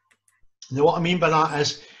 Now, what I mean by that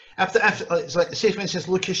is, it's like, say for instance,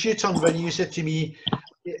 Lucas, you turned around and you said to me,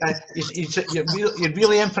 you're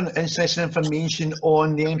really interested in information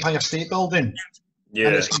on the Empire State Building, yeah,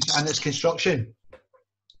 and its construction.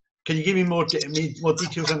 Can you give me more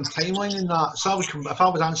details on the timeline in that? So if I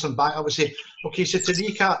was answering back, I would say, okay, so to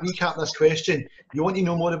recap this question, you want to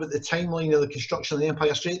know more about the timeline of the construction of the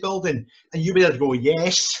Empire State Building, and you would either go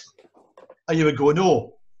yes, or you would go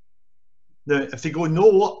no. Now, if they go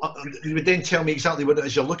no, you would then tell me exactly what it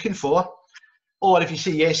is you're looking for, or if you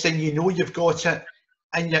say yes, then you know you've got it,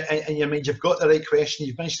 and in your mind you've got the right question,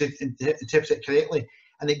 you've managed to interpret it correctly,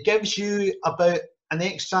 and it gives you about an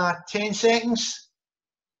extra 10 seconds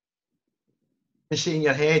to say in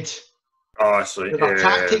your head. Oh, I see. There are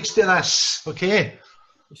tactics to this, okay?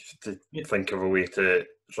 You have to think of a way to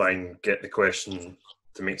try and get the question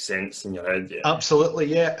to make sense in your head. Yeah. Absolutely,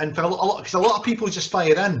 yeah. And for because a lot of people just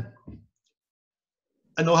fire in,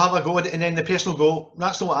 and they'll have a go at it, and then the person will go,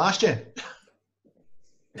 "That's not what I asked you."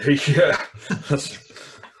 Yeah,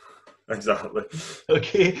 exactly.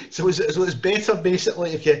 Okay, so it's better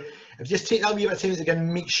basically if you just take that wee bit of time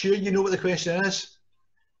again, make sure you know what the question is,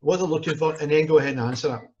 what they're looking for, and then go ahead and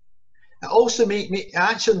answer it. It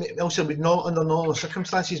also would not, under normal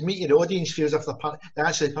circumstances, make your audience feel as if they're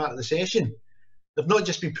actually part of the session. They've not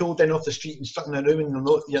just been pulled in off the street and stuck in a room, and they're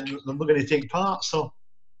not going to take part. So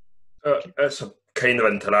it's a kind of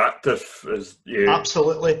interactive,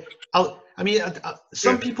 Absolutely. I mean,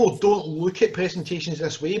 some people don't look at presentations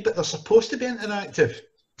this way, but they're supposed to be interactive.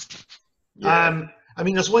 Yeah. I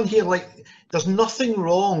mean, there's one here, like, there's nothing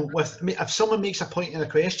wrong with, if someone makes a point in a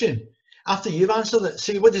question, after you've answered it,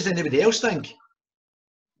 say, what does anybody else think?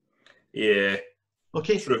 Yeah.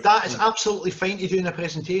 Okay, that is absolutely fine to do in a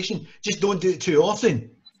presentation. Just don't do it too often.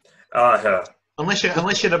 Unless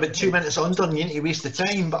you're about 2 minutes under and you need to waste the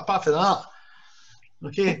time, but apart from that,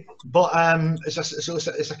 okay. But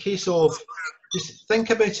it's a case of just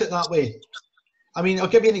think about it that way. I mean, I'll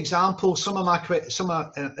give you an example. Some of my classes,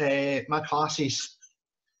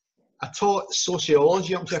 I taught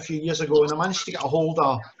sociology up to a few years ago, and I managed to get a hold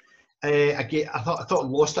of. I thought I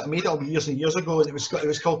lost it. I made it up years and years ago, and it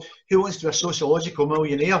was called "Who Wants to Be a Sociological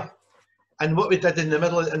Millionaire?" And what we did in the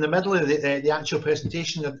middle of the actual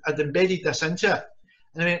presentation, I'd embedded this into it.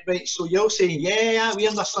 And I went, right, so you're saying, yeah, we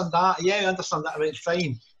understand that. Yeah, we understand that. I went,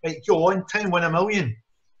 fine. Right, go on, try and win $1 million.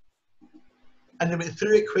 And they went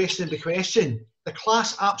through it question by question. The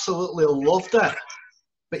class absolutely loved it.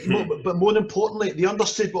 But more importantly, they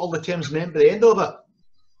understood what all the terms meant by the end of it.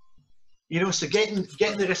 You know, so getting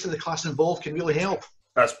the rest of the class involved can really help.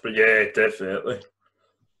 Yeah, definitely.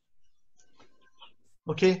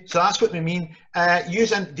 Okay, so that's what we mean.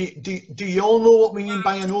 Do you all know what we mean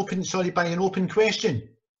by an open question?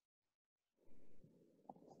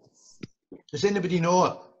 Does anybody know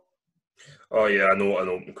it? Oh yeah, I know what an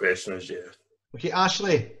open question is, yeah. Okay,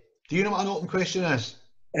 Ashley, do you know what an open question is?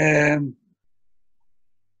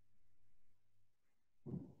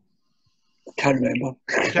 Can't remember.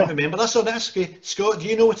 Can't remember. That's all. That's okay. Scott, do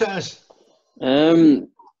you know what it is?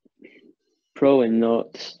 Probably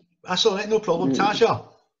not. That's all right. No problem. Tasha.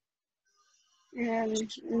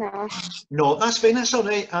 No. No, that's fine. That's all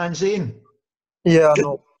right. And Zane. Yeah,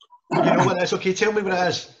 no. You know what it is? Okay, tell me what it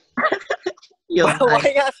is. Why are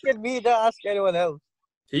you asking me? Don't ask anyone else.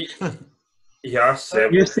 He asked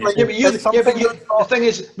several people. The thing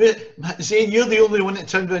is, Zane, you're the only one that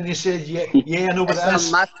turned around and you said, yeah, I know what it is. It's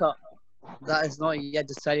a matter that is not yet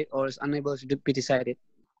decided or is unable to be decided.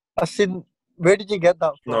 I said, where did you get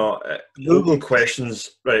that from? No, open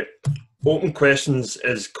questions, right. Open questions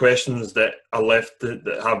is questions that are left that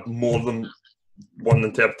have more than one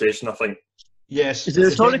interpretation, I think. Yes. Is it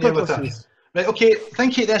rhetorical questions? Right, okay,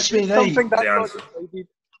 think it this way, right?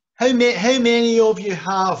 How many of you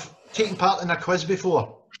have taken part in a quiz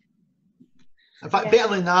before? In fact,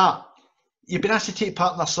 better than that, you've been asked to take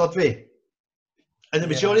part in a survey. And the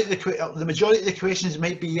majority of the questions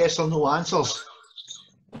might be yes or no answers.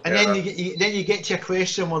 And then you get to a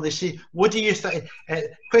question where they say, "What do you think?"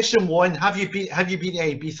 Question 1: Have you been at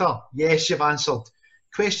Ibiza? Yes, you've answered.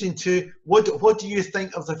 Question 2: What do you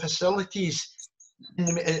think of the facilities in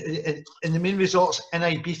the main resorts in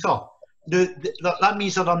Ibiza? That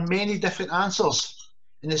means there are many different answers,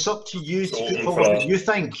 and it's up to you to put forward what you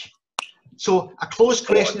think. So a closed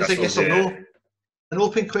question is a yes or no. An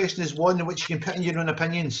open question is one in which you can put in your own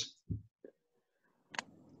opinions.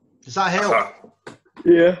 Does that help?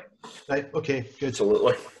 Yeah. Right, okay, good.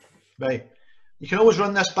 Absolutely. Right. You can always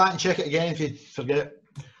run this back and check it again if you forget.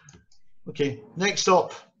 Okay, next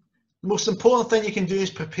up. The most important thing you can do is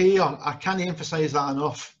prepare. I can't emphasise that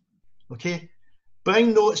enough. Okay?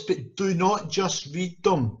 Bring notes, but do not just read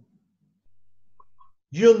them.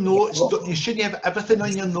 Your notes, you shouldn't have everything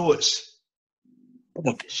on your notes.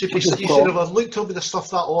 You should have looked over the stuff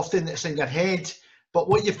that often that's in your head, but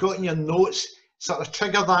what you've got in your notes sort of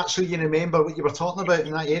trigger that so you remember what you were talking about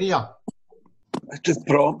in that area. It's just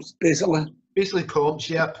prompts, basically. Basically prompts,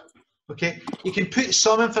 yep. Okay. You can put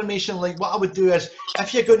some information, like what I would do is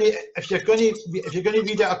if you're going to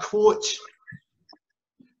read out a quote,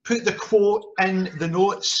 put the quote in the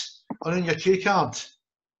notes or on your cue card,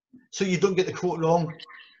 so you don't get the quote wrong.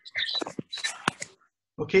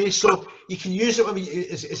 Okay, so you can use it.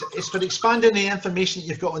 It's for expanding the information that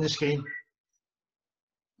you've got on the screen.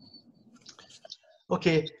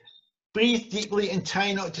 Okay, breathe deeply and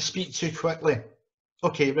try not to speak too quickly.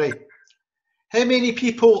 Okay, right. How many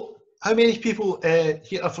people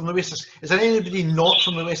here are from the west? Is there anybody not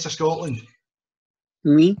from the west of Scotland?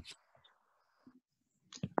 Me.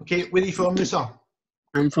 Okay, where are you from, Musa?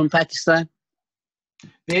 I'm from Pakistan.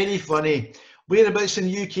 Very funny. Whereabouts in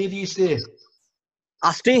the UK these days?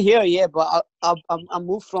 I stay here, yeah, but I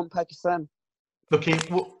moved from Pakistan. Okay,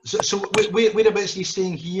 so whereabouts are you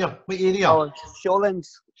staying here? What area? Oh, Shawlands.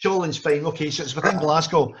 Shawlands, fine. Okay, so it's within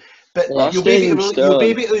Glasgow. But Well, you'll be able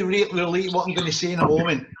to relate what I'm going to say in a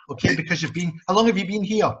moment, okay? Because how long have you been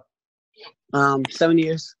here? 7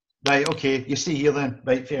 years. Right, okay, you stay here then.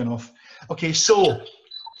 Right, fair enough. Okay, so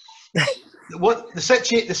what the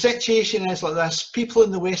situation is like this: people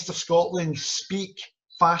in the west of Scotland speak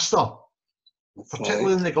faster,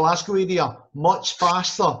 particularly in the Glasgow area, much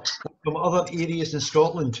faster than from other areas in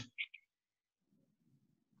Scotland.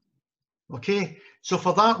 Okay, so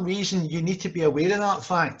for that reason, you need to be aware of that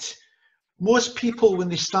fact. Most people, when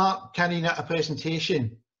they start carrying out a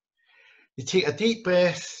presentation, they take a deep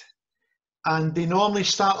breath and they normally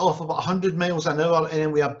start off about 100 miles an hour, and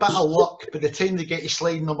then with a bit of luck, by the time they get to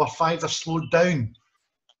slide number 5, they're slowed down.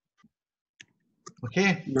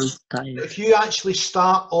 Okay? If you actually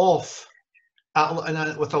start off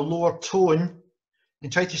with a lower tone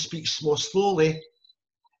and try to speak more slowly,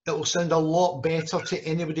 it will sound a lot better to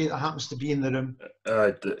anybody that happens to be in the room.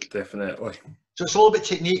 Definitely. So it's all about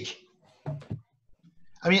technique.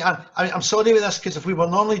 I mean, I'm sorry with this, because if we were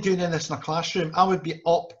normally doing this in a classroom, I would be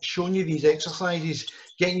up showing you these exercises,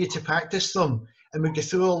 getting you to practice them, and we'd go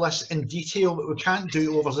through all this in detail, but we can't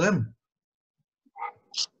do it over Zoom.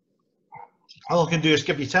 All I can do is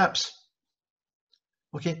give you tips.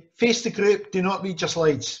 Okay, face the group, do not read your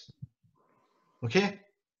slides. Okay?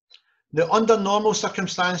 Now, under normal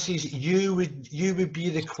circumstances, you would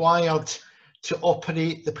be required to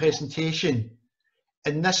operate the presentation.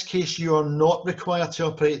 In this case, you are not required to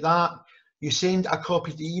operate that. You send a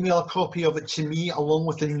copy, email a copy of it to me along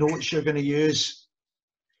with the notes you're going to use,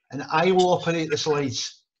 and I will operate the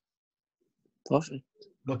slides. Perfect.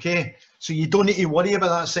 Okay, so you don't need to worry about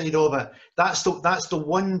that side of it. That's the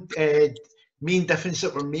one main difference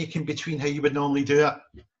that we're making between how you would normally do it.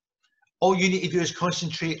 All you need to do is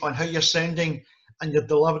concentrate on how you're sounding and your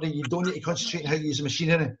delivery. You don't need to concentrate on how you use the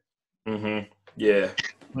machinery. Yeah.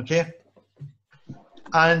 Okay.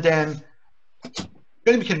 And it's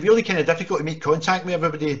going to be really kind of difficult to make contact with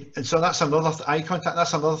everybody, and so that's another eye contact.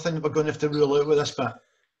 That's another thing that we're going to have to rule out with this bit.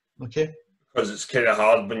 Okay. Because it's kind of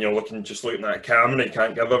hard when you're just looking at a camera. You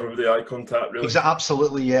can't give everybody eye contact, really. Exactly.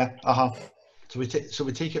 Absolutely. Yeah. So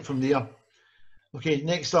we take it from there. Okay.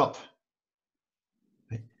 Next up.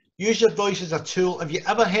 Use your voice as a tool. Have you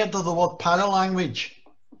ever heard of the word paralanguage?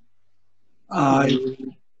 I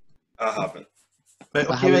haven't. Right,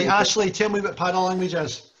 okay, right. Ashley, tell me what paralanguage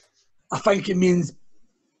is. I think it means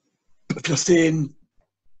if you're saying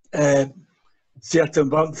certain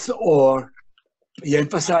words or you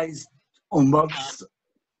emphasise on words.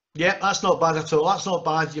 Yeah, that's not bad at all. That's not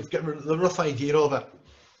bad. You've got the rough idea of it.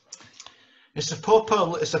 It's a proper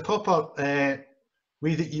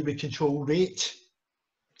way that you would control rate,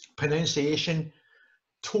 pronunciation,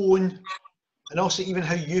 tone, and also even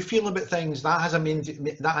how you feel about things.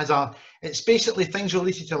 It's basically things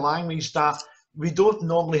related to language that we don't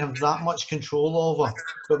normally have that much control over,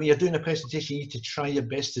 but when you're doing a presentation, you need to try your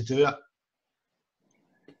best to do it.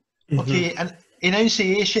 Okay, and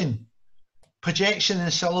enunciation, projection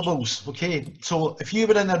and syllables. Okay, so if you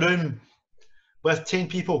were in a room with 10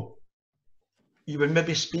 people, you would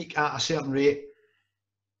maybe speak at a certain rate.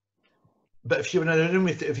 But if you were in a room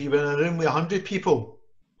with 100 people,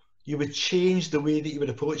 you would change the way that you would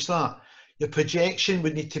approach that. Your projection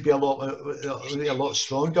would need to be a lot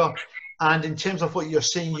stronger, and in terms of what you're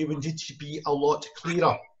saying, you would need to be a lot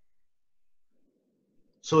clearer,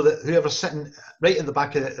 so that whoever's sitting right in the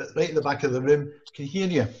back of the room can hear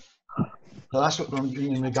you. So that's what we're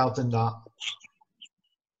doing regarding that.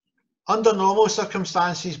 Under normal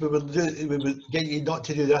circumstances, we would get you not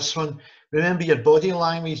to do this one. Remember your body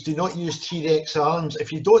language. Do not use T-Rex arms.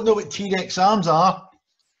 If you don't know what T-Rex arms are,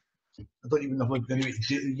 I don't even know if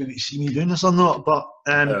you're going to see me doing this or not, but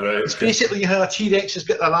it's basically how a T-Rex has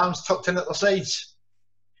got their arms tucked in at their sides,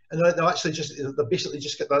 and they basically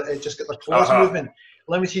just get their claws moving,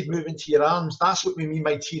 limited movement to your arms. That's what we mean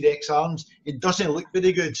by T-Rex arms. It doesn't look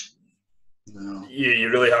very good. No. Yeah, you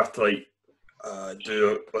really have to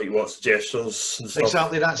do lots of gestures and stuff.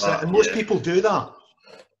 Exactly, that's it. And most people do that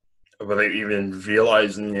without even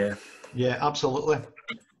realising. Yeah, absolutely.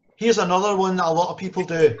 Here's another one that a lot of people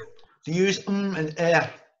do. They use and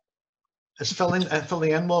as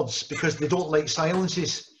filling in words because they don't like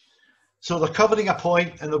silences. So they're covering a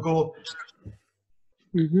point and they'll go,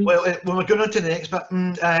 well, when we're going on to the next bit,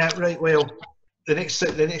 right, well, the next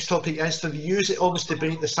topic is, so they use it almost to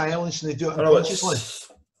break the silence, and they do it unconsciously.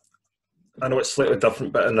 I know it's slightly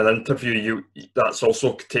different, but in an interview, that's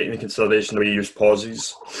also taking into consideration the way you use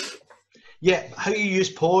pauses. Yeah, how you use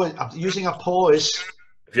pause, using a pause.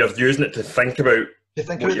 If you're using it to think about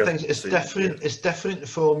things, it's different. Yeah. It's different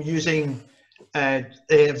from using. I've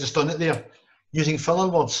just done it there. Using filler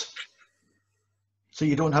words. So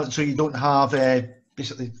you don't have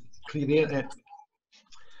basically clear air.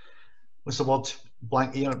 What's the word?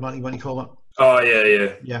 Blank air. What do you call it? Oh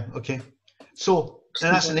yeah. Yeah. Okay. So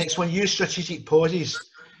and that's the next one. Use strategic pauses.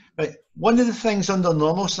 Right. One of the things under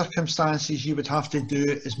normal circumstances you would have to do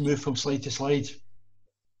is move from slide to slide.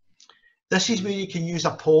 This is where you can use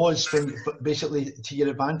a pause basically to your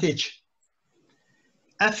advantage.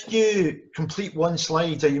 If you complete one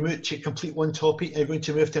slide or you move to complete one topic and you're going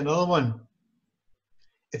to move to another one,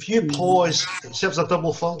 if you pause, it serves a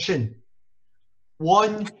double function.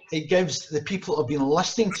 One, it gives the people who have been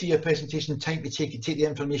listening to your presentation time to take the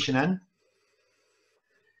information in.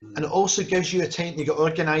 And it also gives you a time to get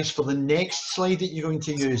organised for the next slide that you're going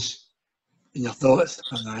to use. In your thoughts.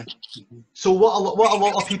 So what a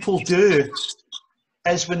lot of people do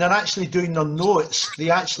is when they're actually doing their notes, they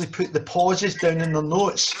actually put the pauses down in their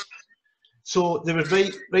notes. So they would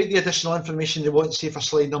write the additional information they want to say for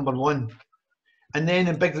slide number 1. And then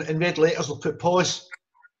in red letters they'll put pause.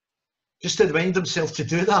 Just to remind themselves to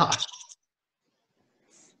do that.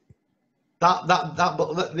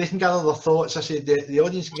 But they can gather their thoughts. I said the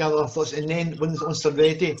audience can gather their thoughts, and then once they're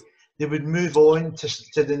ready, they would move on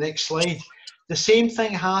to the next slide. The same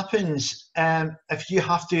thing happens if you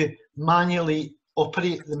have to manually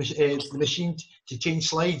operate the machine to change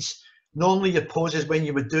slides. Normally your pause is when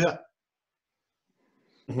you would do it.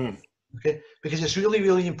 Mm-hmm. Okay, because it's really,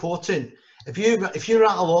 really important. If you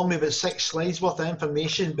rattle along with about 6 slides worth of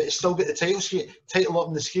information, but it's still got the title up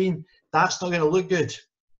on the screen, that's not going to look good.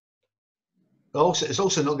 It's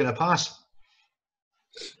also not going to pass.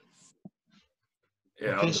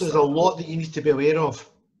 Yeah, okay, so there's a lot that you need to be aware of.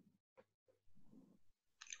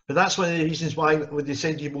 But that's one of the reasons why when they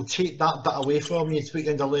said you will take that bit away from you to put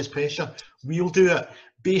you under less pressure, we'll do it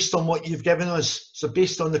based on what you've given us. So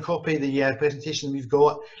based on the copy of the presentation we've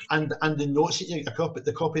got and the notes that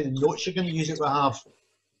the copy of the notes you're going to use it to have.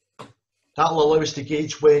 That'll allow us to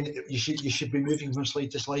gauge when you should be moving from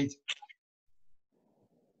slide to slide.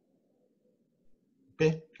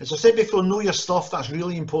 Okay, as I said before, know your stuff. That's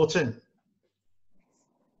really important.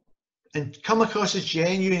 And come across as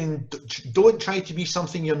genuine. Don't try to be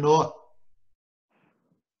something you're not.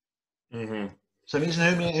 Mm-hmm. It's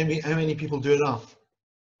amazing how many people do that.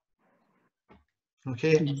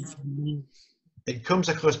 Okay, it comes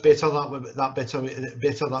across better that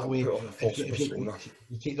way if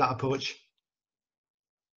you take that approach.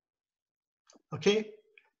 Okay,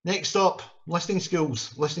 next up, listening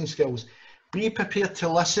skills. Be prepared to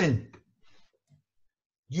listen.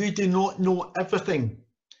 You do not know everything.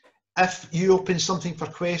 If you open something for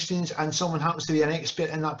questions and someone happens to be an expert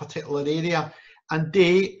in that particular area and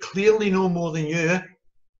they clearly know more than you,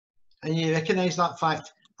 and you recognise that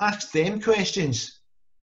fact, ask them questions.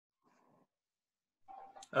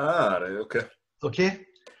 Ah, right, okay. Okay.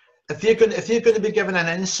 If they're going to be given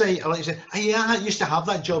an insight, or like you say, oh, yeah, I used to have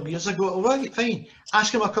that job years ago. All right, fine.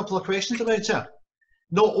 Ask them a couple of questions about it.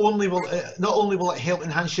 Not only will it help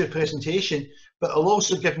enhance your presentation, but it'll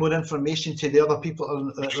also give more information to the other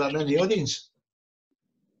people that are in the audience.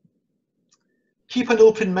 Keep an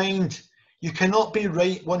open mind. You cannot be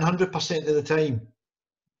right 100% of the time.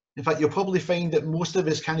 In fact, you'll probably find that most of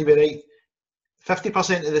us can't be right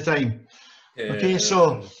 50% of the time. Yeah. Okay,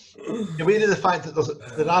 so aware of the fact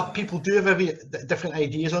that there are people do have very different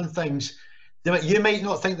ideas on things. You might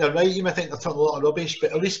not think they're right, you might think they're talking a lot of rubbish,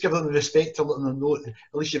 but at least give them the respect to letting them know, at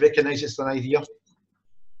least you recognise it's their idea.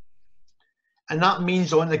 And that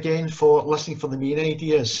means on again for listening for the main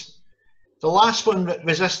ideas. The last one,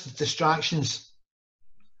 resist distractions.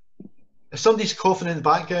 If somebody's coughing in the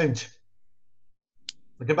background,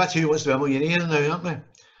 we'll get back to Who Wants to Be a Millionaire now, aren't we?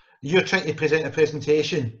 You're trying to present a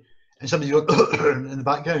presentation and somebody's going in the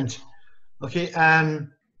background. Okay,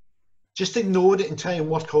 just ignore it and try and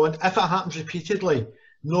work on. If it happens repeatedly,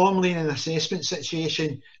 normally in an assessment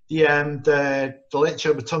situation, the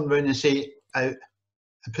lecturer would turn around and say out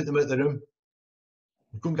and put them out of the room.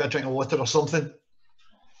 Go and get a drink of water or something.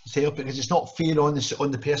 Stay up, because it's not fair on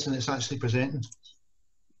the person that's actually presenting.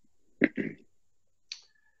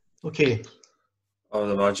 Okay. I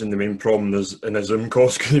would imagine the main problem is in a Zoom call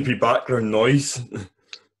is going to be background noise.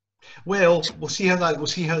 Well, we'll see how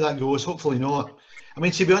that goes. Hopefully not. I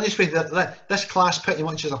mean, to be honest with you, this class pretty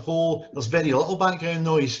much as a whole, there's very little background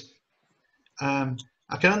noise. I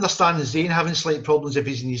can understand Zane having slight problems if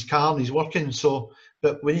he's in his car and he's working. So,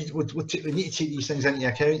 but we need to take these things into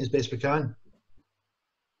account as best we can.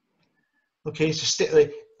 Okay, so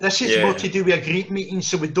this is more to do with a group meeting,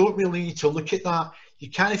 so we don't really need to look at that. You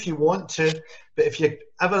can if you want to, but if you're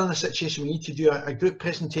ever in a situation where you need to do a group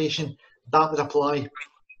presentation, that would apply.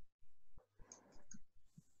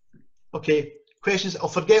 Okay, questions. I'll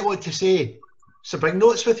forget what to say, so bring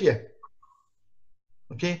notes with you.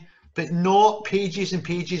 Okay, but not pages and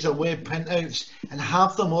pages of web printouts, and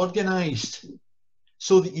have them organised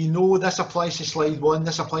so that you know this applies to slide 1,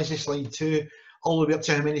 this applies to slide 2, all the way up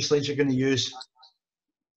to how many slides you're going to use.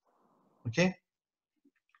 Okay.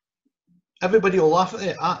 Everybody will laugh at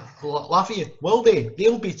you, will they?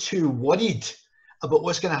 They'll be too worried about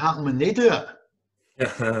what's going to happen when they do it.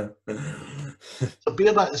 So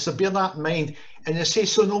bear that in mind. And they say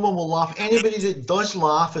so no one will laugh. Anybody that does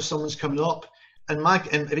laugh if someone's coming up, and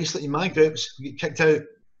recently in my groups, we get kicked out.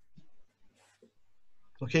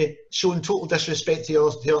 Okay, showing total disrespect to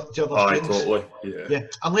other students. Totally. Yeah.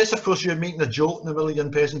 Unless of course you're making a joke in the middle of your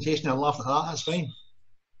presentation and laughing at that, that's fine.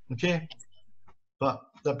 Okay. But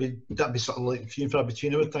that'd be sort of like few and far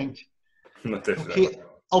between, I would think. Okay,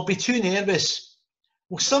 I'll be too nervous.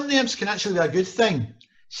 Well, some nerves can actually be a good thing.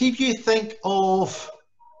 See if you think of,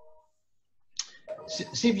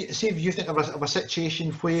 see if you think of a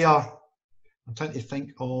situation where, I'm trying to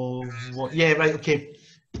think of what, yeah, right, okay.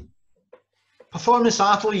 Performance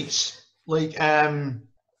athletes, like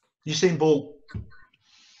Usain Bolt,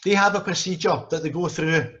 they have a procedure that they go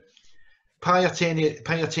through prior to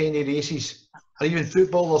any races, or even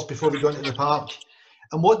footballers before they go into the park.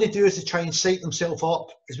 And what they do is they try and psych themselves up,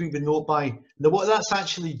 as we would know by. Now, what that's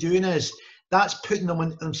actually doing is that's putting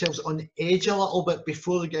themselves on edge a little bit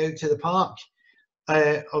before they get out to the park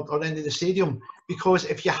or into the stadium. Because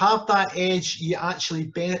if you have that edge, you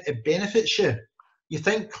actually it benefits you. You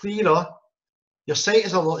think clearer, your sight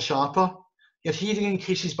is a lot sharper, your hearing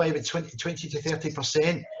increases by about 20 to 30%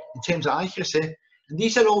 in terms of accuracy. And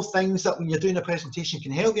these are all things that when you're doing a presentation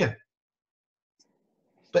can help you.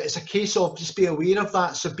 But it's a case of just be aware of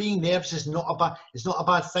that. So being nervous is not a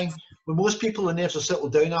bad thing. When most people, the nerves will settle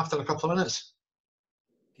down after a couple of minutes.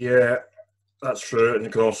 Yeah, that's true, and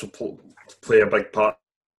it can also play a big part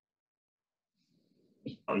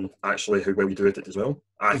on actually how well you do it as well.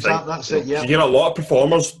 I think that's it. Yeah, you hear a lot of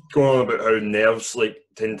performers going on about how nerves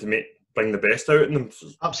tend to bring the best out in them.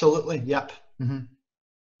 Absolutely. Yep. Mm-hmm.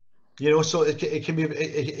 You know, so it can be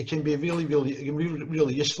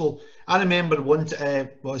really useful. I remember one.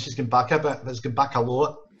 Well, this is going back a bit, but it's going back a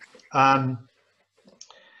lot. I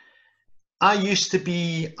used to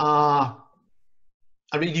be a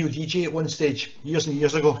radio DJ at one stage, years and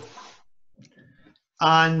years ago,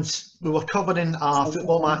 and we were covering a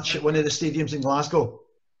football match at one of the stadiums in Glasgow.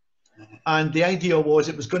 And the idea was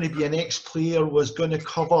it was going to be an ex-player was going to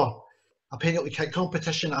cover a penalty kick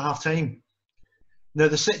competition at half time. Now,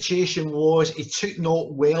 the situation was he took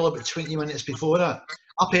note well about 20 minutes before it. I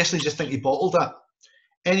personally just think he bottled it.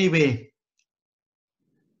 Anyway,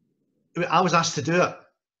 I was asked to do it.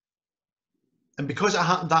 And because it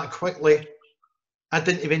happened that quickly, I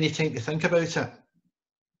didn't have any time to think about it.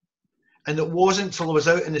 And it wasn't until I was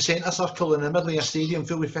out in the centre circle in the middle of a stadium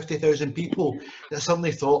filled with 50,000 people that I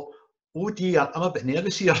suddenly thought, oh dear, I'm a bit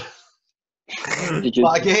nervous here.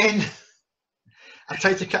 But again, I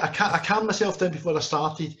tried to I calmed myself down before I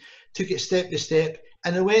started, took it step by step,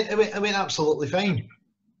 and it went absolutely fine.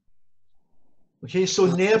 Okay, so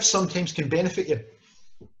nerves sometimes can benefit you.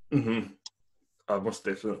 Mm-hmm. Most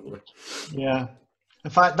definitely. Yeah.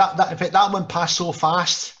 In fact, that one passed so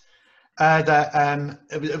fast that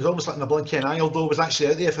it was almost like in a blink of an eye, although I was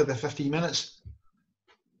actually out there for the 15 minutes.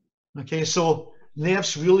 Okay, so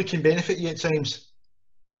nerves really can benefit you at times.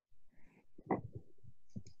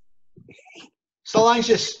 Still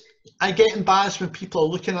anxious. I get embarrassed when people are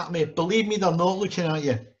looking at me. Believe me, they're not looking at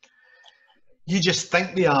you. You just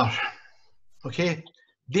think they are. Okay?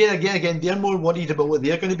 There again, they're more worried about what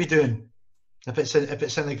they're going to be doing if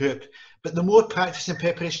it's in a group. But the more practice and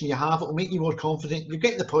preparation you have, it'll make you more confident. You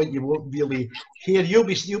get to the point you won't really hear. You'll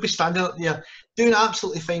be standing up there doing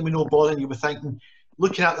absolutely fine with no ball, and you'll be thinking,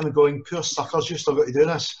 looking at them and going, poor suckers, you've still got to do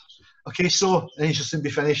this. Okay, so then you should soon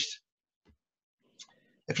be finished.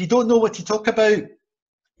 If you don't know what to talk about,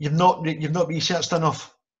 you've not researched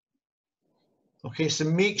enough. Okay, so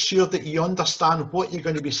make sure that you understand what you're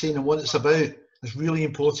going to be saying and what it's about. It's really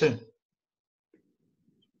important.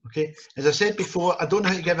 Okay, as I said before, I don't know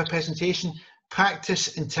how to give a presentation.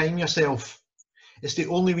 Practice and time yourself. It's the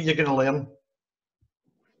only way you're going to learn.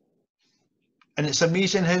 And it's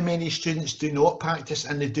amazing how many students do not practice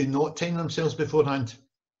and they do not time themselves beforehand.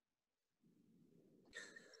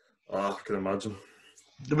 I can imagine.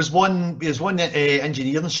 There was one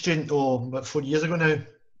engineering student, about 4 years ago now.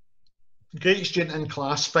 Great student in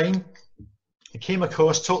class, fine. It came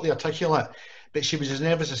across totally articulate, but she was as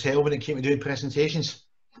nervous as hell when it came to doing presentations.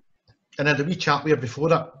 And I had a wee chat with her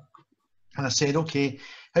before it. And I said, okay,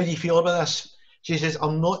 how do you feel about this? She says,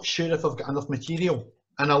 I'm not sure if I've got enough material.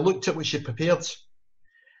 And I looked at what she prepared.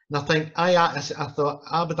 And I think, I thought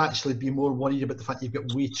I would actually be more worried about the fact you've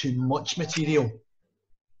got way too much material.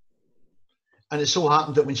 And it so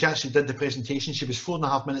happened that when she actually did the presentation, she was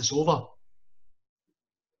 4.5 minutes over.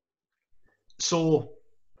 So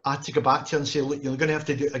I had to go back to her and say, look, you're going to have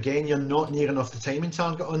to do it again. You're not near enough the timing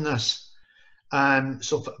target on this.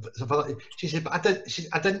 She said, but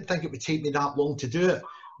I didn't think it would take me that long to do it.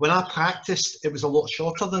 When I practiced, it was a lot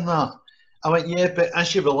shorter than that. I went, yeah, but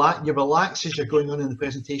as you relax as you're going on in the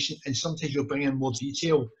presentation, and sometimes you'll bring in more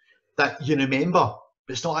detail that you remember,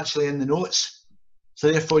 but it's not actually in the notes. So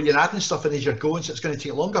therefore, you're adding stuff in as you're going, so it's going to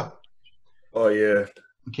take longer. Oh yeah.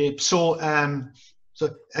 Okay, so so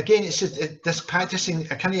again, it's just this practicing.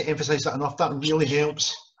 I can't emphasize that enough. That really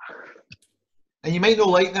helps. And you might not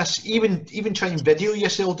like this. Even try and video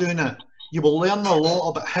yourself doing it. you will learn a lot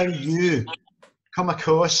about how you come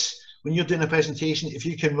across when you're doing a presentation if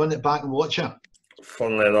you can run it back and watch it.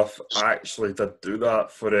 Funnily enough, I actually did do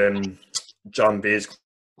that for Jan Bay's class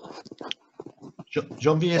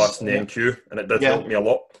in the NQ, and it did help me a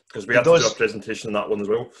lot because we had to do a presentation on that one as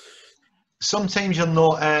well. Sometimes you're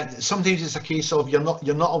not. Sometimes it's a case of you're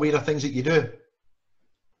not aware of things that you do.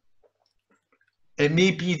 It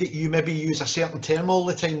may be that you maybe use a certain term all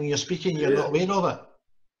the time when you're speaking. You're not aware of it.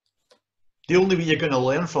 The only way you're going to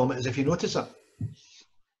learn from it is if you notice it.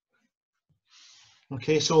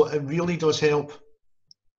 Okay, so it really does help.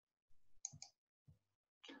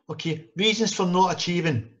 Okay, reasons for not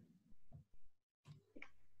achieving.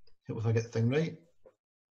 Hope if I get the thing right.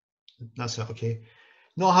 That's it, okay.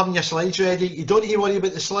 Not having your slides ready. You don't need to worry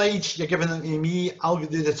about the slides. You're giving them to me. I'll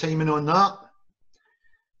do the timing on that.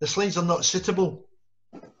 The slides are not suitable.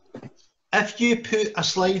 If you put a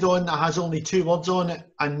slide on that has only 2 words on it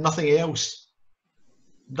and nothing else,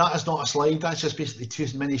 that is not a slide. That's just basically too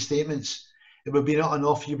many statements. It would be not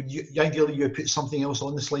enough. Ideally you would put something else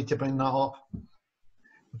on the slide to bring that up.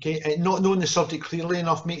 Okay, and not knowing the subject clearly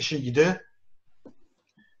enough, make sure you do.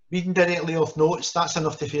 Reading directly off notes, that's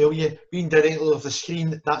enough to fail you. Reading directly off the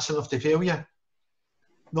screen, that's enough to fail you.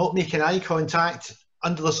 Not making eye contact,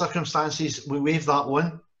 under the circumstances, we waive that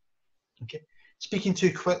one. Okay, speaking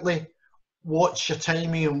too quickly, watch your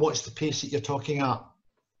timing and watch the pace that you're talking at.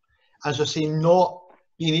 As I say, not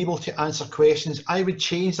being able to answer questions. I would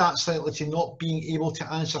change that slightly to not being able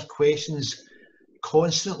to answer questions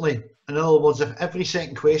constantly. In other words, if every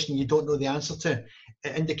second question you don't know the answer to,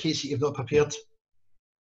 it indicates that you've not prepared.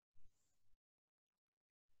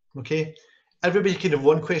 Okay, everybody can have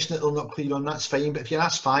one question that they're not clear on, that's fine, but if you're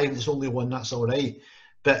asked 5 and it's only 1, that's all right.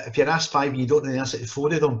 But if you're asked 5 and you don't know the answer to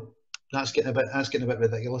 4 of them, that's getting a bit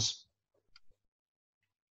ridiculous.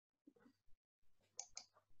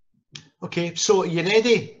 Okay, so are you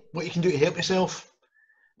ready? What you can do to help yourself?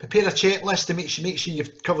 Prepare a checklist to make sure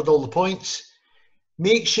you've covered all the points.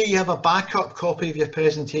 Make sure you have a backup copy of your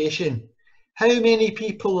presentation. How many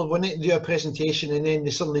people have wanted to do a presentation and then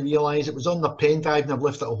they suddenly realise it was on their pen drive and they've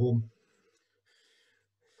left it at home?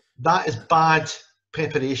 That is bad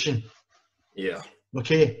preparation. Yeah.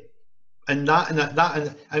 Okay. And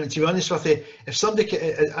to be honest with you, if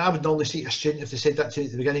somebody, I would normally say to a student if they said that to you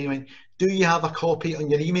at the beginning, I mean, do you have a copy on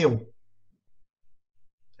your email?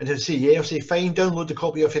 And they'd say, yeah, I'll say, fine, download the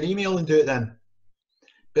copy of your email and do it then.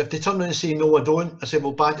 But if they turn around and say, no, I don't, I say,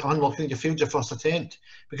 well, bad, unlucky, you failed your first attempt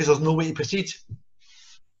because there's no way to proceed.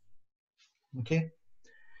 Okay.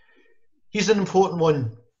 Here's an important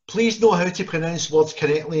one. Please know how to pronounce words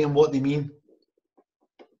correctly and what they mean.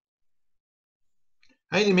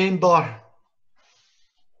 I remember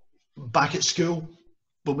back at school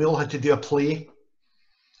when we all had to do a play,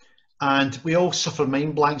 and we all suffer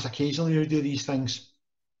mind blanks occasionally when we do these things.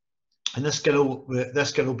 And this girl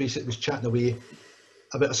basically was chatting away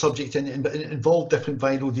about a subject and it involved different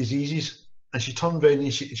viral diseases. And she turned around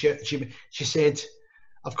and she said,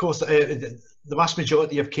 of course, the vast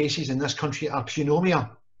majority of cases in this country are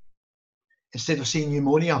pneumonia instead of saying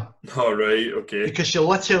pneumonia. All right, okay. Because she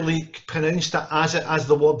literally pronounced it as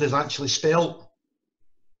the word is actually spelt.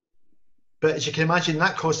 But as you can imagine,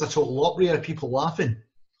 that caused a total uproar of people laughing.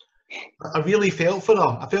 I really felt for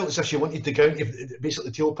her. I felt as if she wanted the gown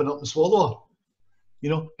basically to open up and swallow her. You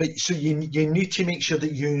know, but so you need to make sure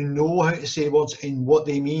that you know how to say words and what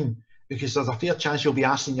they mean, because there's a fair chance you'll be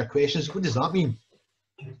asking your questions. What does that mean?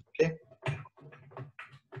 Okay.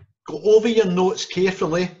 Go over your notes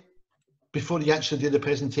carefully before you actually do the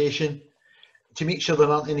presentation to make sure there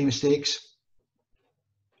aren't any mistakes.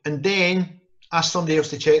 And then ask somebody else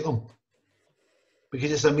to check them.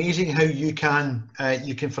 Because it's amazing how you can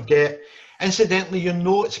forget. Incidentally, your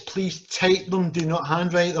notes, please type them, do not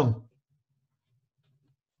handwrite them.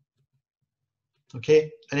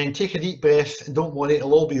 Okay, and then take a deep breath and don't worry,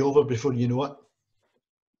 it'll all be over before you know it.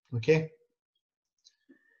 Okay.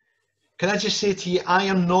 Can I just say to you, I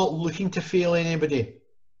am not looking to fail anybody.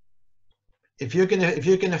 If you're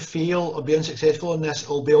gonna fail or be unsuccessful on this,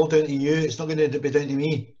 it'll be all down to you. It's not going to be down to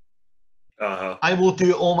me. I will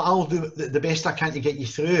do I'll do the best I can to get you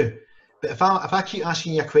through. But if I keep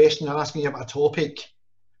asking you a question or asking you about a topic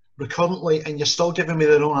recurrently and you're still giving me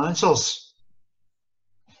the wrong answers,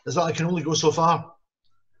 is that I can only go so far.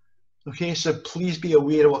 Okay, so please be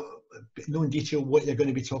aware of know in detail what you're going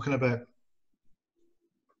to be talking about.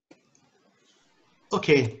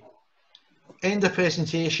 Okay, end the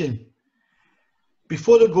presentation.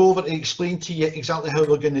 Before I go over to explain to you exactly how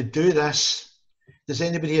we're going to do this, does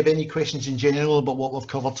anybody have any questions in general about what we've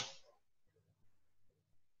covered?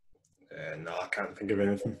 No, I can't think of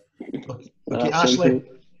anything. Okay, Ashley.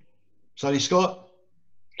 Sorry, Scott?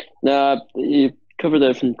 Nah, you covered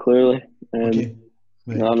everything clearly. Okay.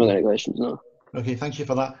 Right, no, I'm not got any questions, no. Okay, thank you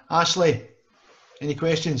for that. Ashley, any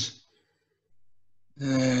questions?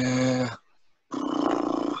 Come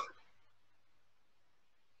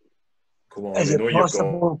on, Is we it know you've got...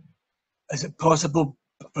 possible? Is it possible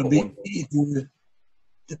for me to do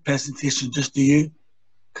the presentation just to you?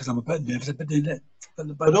 Because I'm a bit nervous about doing it.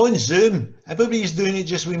 We're on Zoom. Everybody's doing it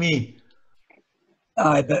just with me.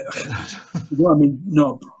 Aye, but you know what I mean?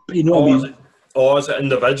 No, but you know what I mean? Is it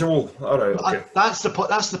individual? All right, okay. That's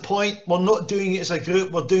the point. We're not doing it as a group.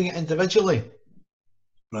 We're doing it individually.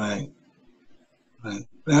 Right.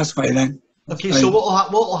 That's fine then. Okay, so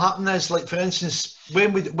what will happen is, like, for instance,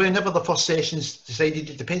 whenever the first session's decided,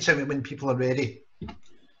 it depends on when people are ready.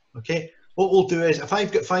 Okay, what we'll do is, if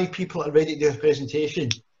I've got 5 people that are ready to do a presentation,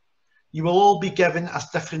 you will all be given a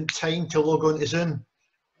different time to log on to Zoom.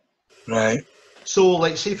 Right. So,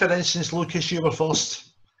 like, say for instance, Lucas, you were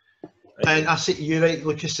first, and I say to you, right,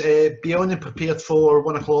 Lucas, be on and prepared for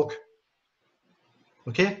 1 o'clock.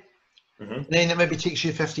 Okay. Then it maybe takes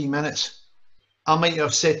you 15 minutes. I might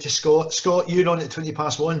have said to Scott, you're on at 20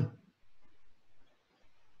 past 1.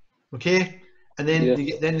 Okay, and then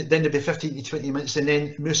then there'd be 15 to 20 minutes, and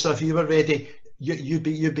then Musa, if you were ready, you'd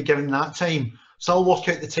be given that time. So I'll work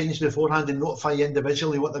out the times beforehand and notify you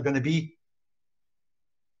individually what they're going to be.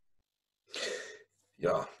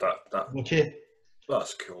 Yeah, that. Okay.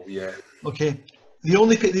 That's cool. Yeah. Okay. The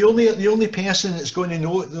only person that's going to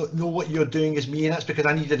know what you're doing is me, and that's because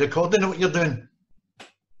I need the recording of what you're doing.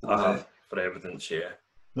 For evidence, yeah.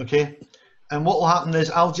 Okay. And what will happen is,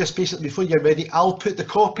 I'll just basically, before you're ready, I'll put the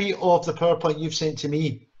copy of the PowerPoint you've sent to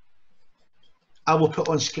me, I will put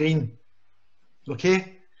on screen.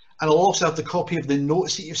 Okay. And I'll also have the copy of the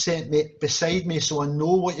notes that you've sent me beside me, so I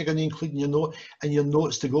know what you're going to include in your note and your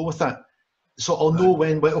notes to go with it. So I'll know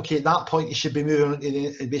when, okay, at that point you should be moving on to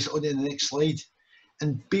the next slide.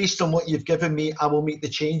 And based on what you've given me, I will make the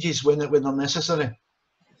changes when they're necessary.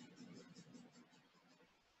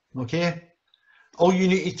 Okay. All you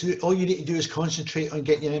need to do is concentrate on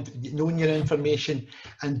getting knowing your information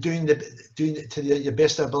and doing it to your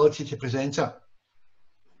best ability to present it.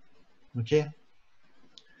 Okay.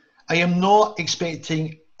 I am not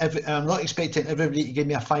expecting everybody to give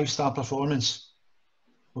me a 5-star performance.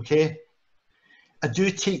 Okay. I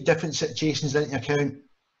do take different situations into account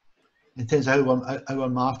in terms of how we're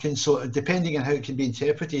marking. So depending on how it can be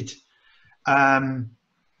interpreted,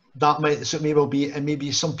 that may well be, and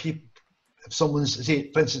maybe some people, if someone's,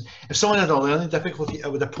 say, for instance, if someone had a learning difficulty, I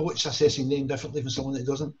would approach assessing them differently from someone that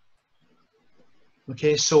doesn't.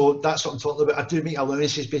 Okay, so that's what I'm talking about. I do make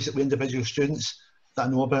allowances basically individual students that I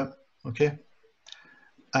know about. Okay.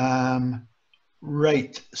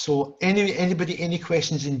 Right. So anybody, any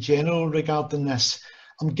questions in general regarding this?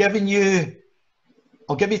 I'll give you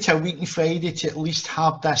till a week on Friday to at least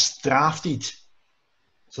have this drafted.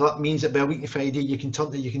 So that means that by a week on Friday you can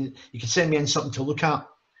send me in something to look at.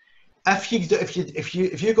 If you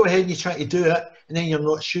go ahead and you try to do it and then you're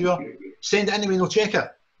not sure, send it in to me and I'll check it.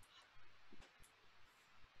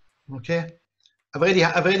 Okay. I've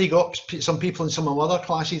already got some people in some of my other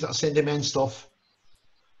classes that are sending me in stuff.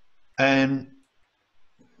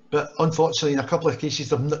 But unfortunately, in a couple of cases,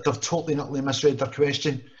 they've totally not misread their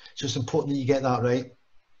question. So it's important that you get that right.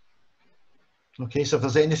 Okay, so if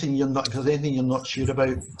there's anything you're not sure about, then you're not sure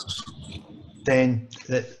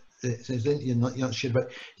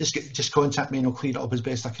about, just contact me and I'll clear it up as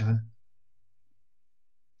best I can.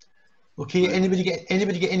 Okay, anybody get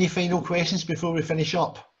any final questions before we finish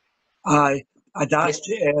up? I'd asked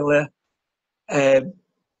you earlier,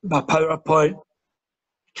 my PowerPoint,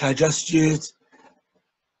 can I just use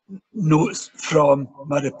notes from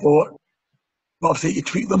my report? Obviously, you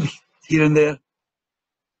tweak them here and there.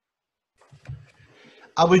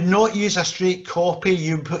 I would not use a straight copy.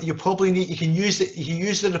 You probably need. You can use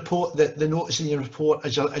the report, the notes in your report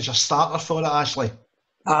as your starter for it, Ashley.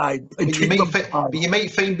 Aye, but you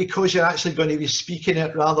might find because you're actually going to be speaking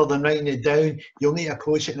it rather than writing it down, you'll need to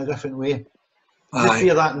approach it in a different way. Just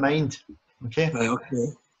bear that in mind. Okay. Right,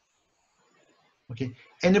 okay. Okay.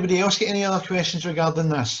 Anybody else get any other questions regarding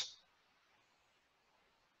this?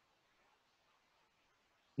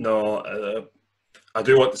 No, I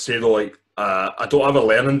do want to say though, like, I don't have a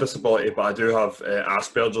learning disability, but I do have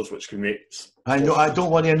Asperger's, which can make. I know. I don't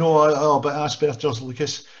want to know all about Asperger's,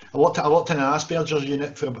 Lucas. I worked in an Asperger's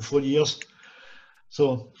unit for about 4 years,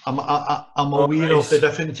 so I'm aware of the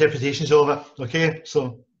different interpretations of it. Okay,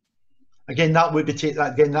 so again, that would be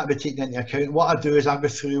taken into account. What I do is I go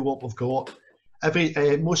through what we've got.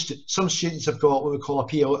 Some students have got what we call a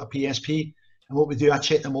PSP, And what we do, I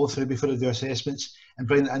check them all through before I do assessments and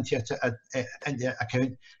bring it into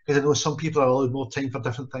account, because I know some people are allowed more time for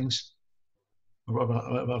different things, or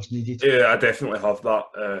whatever's needed. Yeah, I definitely have that.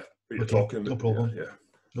 What you're talking about. No problem. Yeah.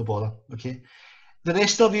 No bother. Okay. The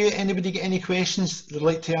rest of you, anybody get any questions they'd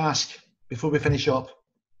like to ask before we finish up?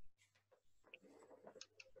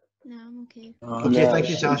 No, I'm okay. Okay, thank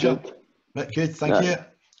you, Tasha. Right, good, thank you.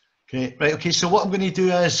 Okay, right, okay, so what I'm going to do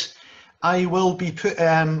is I will be put,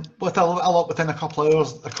 within a couple of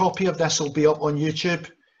hours, a copy of this will be up on YouTube,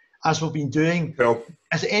 as we've been doing. Cool.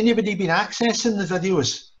 Has anybody been accessing the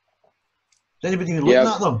videos? Has anybody been looking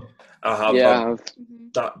at them? I have. Yeah, I have.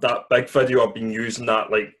 That big video, I've been using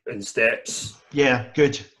that like in steps. Yeah,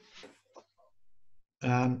 good.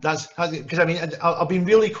 That's because I mean I've been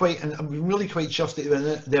really quite chuffed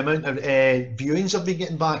at the amount of viewings I've been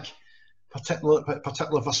getting back,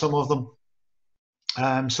 particularly for some of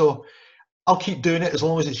them. So I'll keep doing it as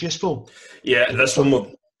long as it's useful. Yeah, this one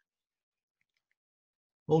will.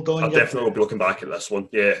 Hold on. I definitely will be looking back at this one.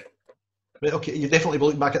 Yeah. Right. Okay. You definitely be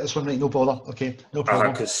looking back at this one, right? No bother. Okay. No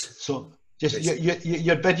problem. So just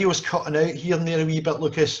your video's cutting out here and there a wee bit,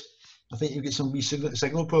 Lucas. I think you get some wee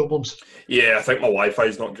signal problems. Yeah, I think my Wi-Fi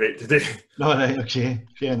is not great today. No, right, okay,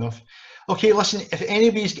 fair enough. Okay, listen, if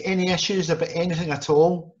anybody's got any issues about anything at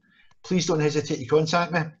all, please don't hesitate to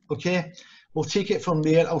contact me, okay? We'll take it from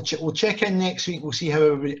there. We'll check in next week. We'll see how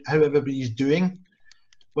everybody's doing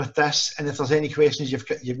with this. And if there's any questions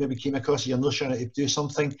you've maybe came across, you're not sure how to do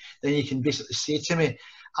something, then you can basically say to me,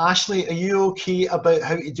 Ashley, are you okay about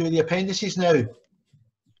how to do the appendices now? Did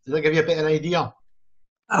I give you a bit of an idea?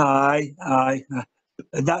 Aye.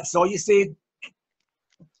 And that's all you said?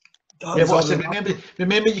 Yeah, well, so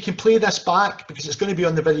remember you can play this back because it's going to be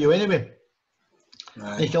on the video anyway.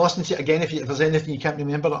 Right. And you can listen to it again if there's anything you can't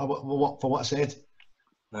remember for what I said.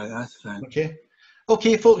 Right, that's fine. Okay.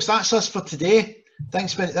 Okay, folks, that's us for today.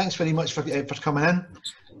 Thanks very much for coming in.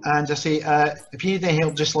 And I say, if you need any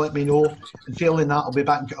help, just let me know. And failing that, I'll be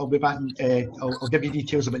back. I'll give you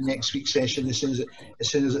details about next week's session as soon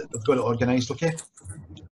as I've got it organised. Okay.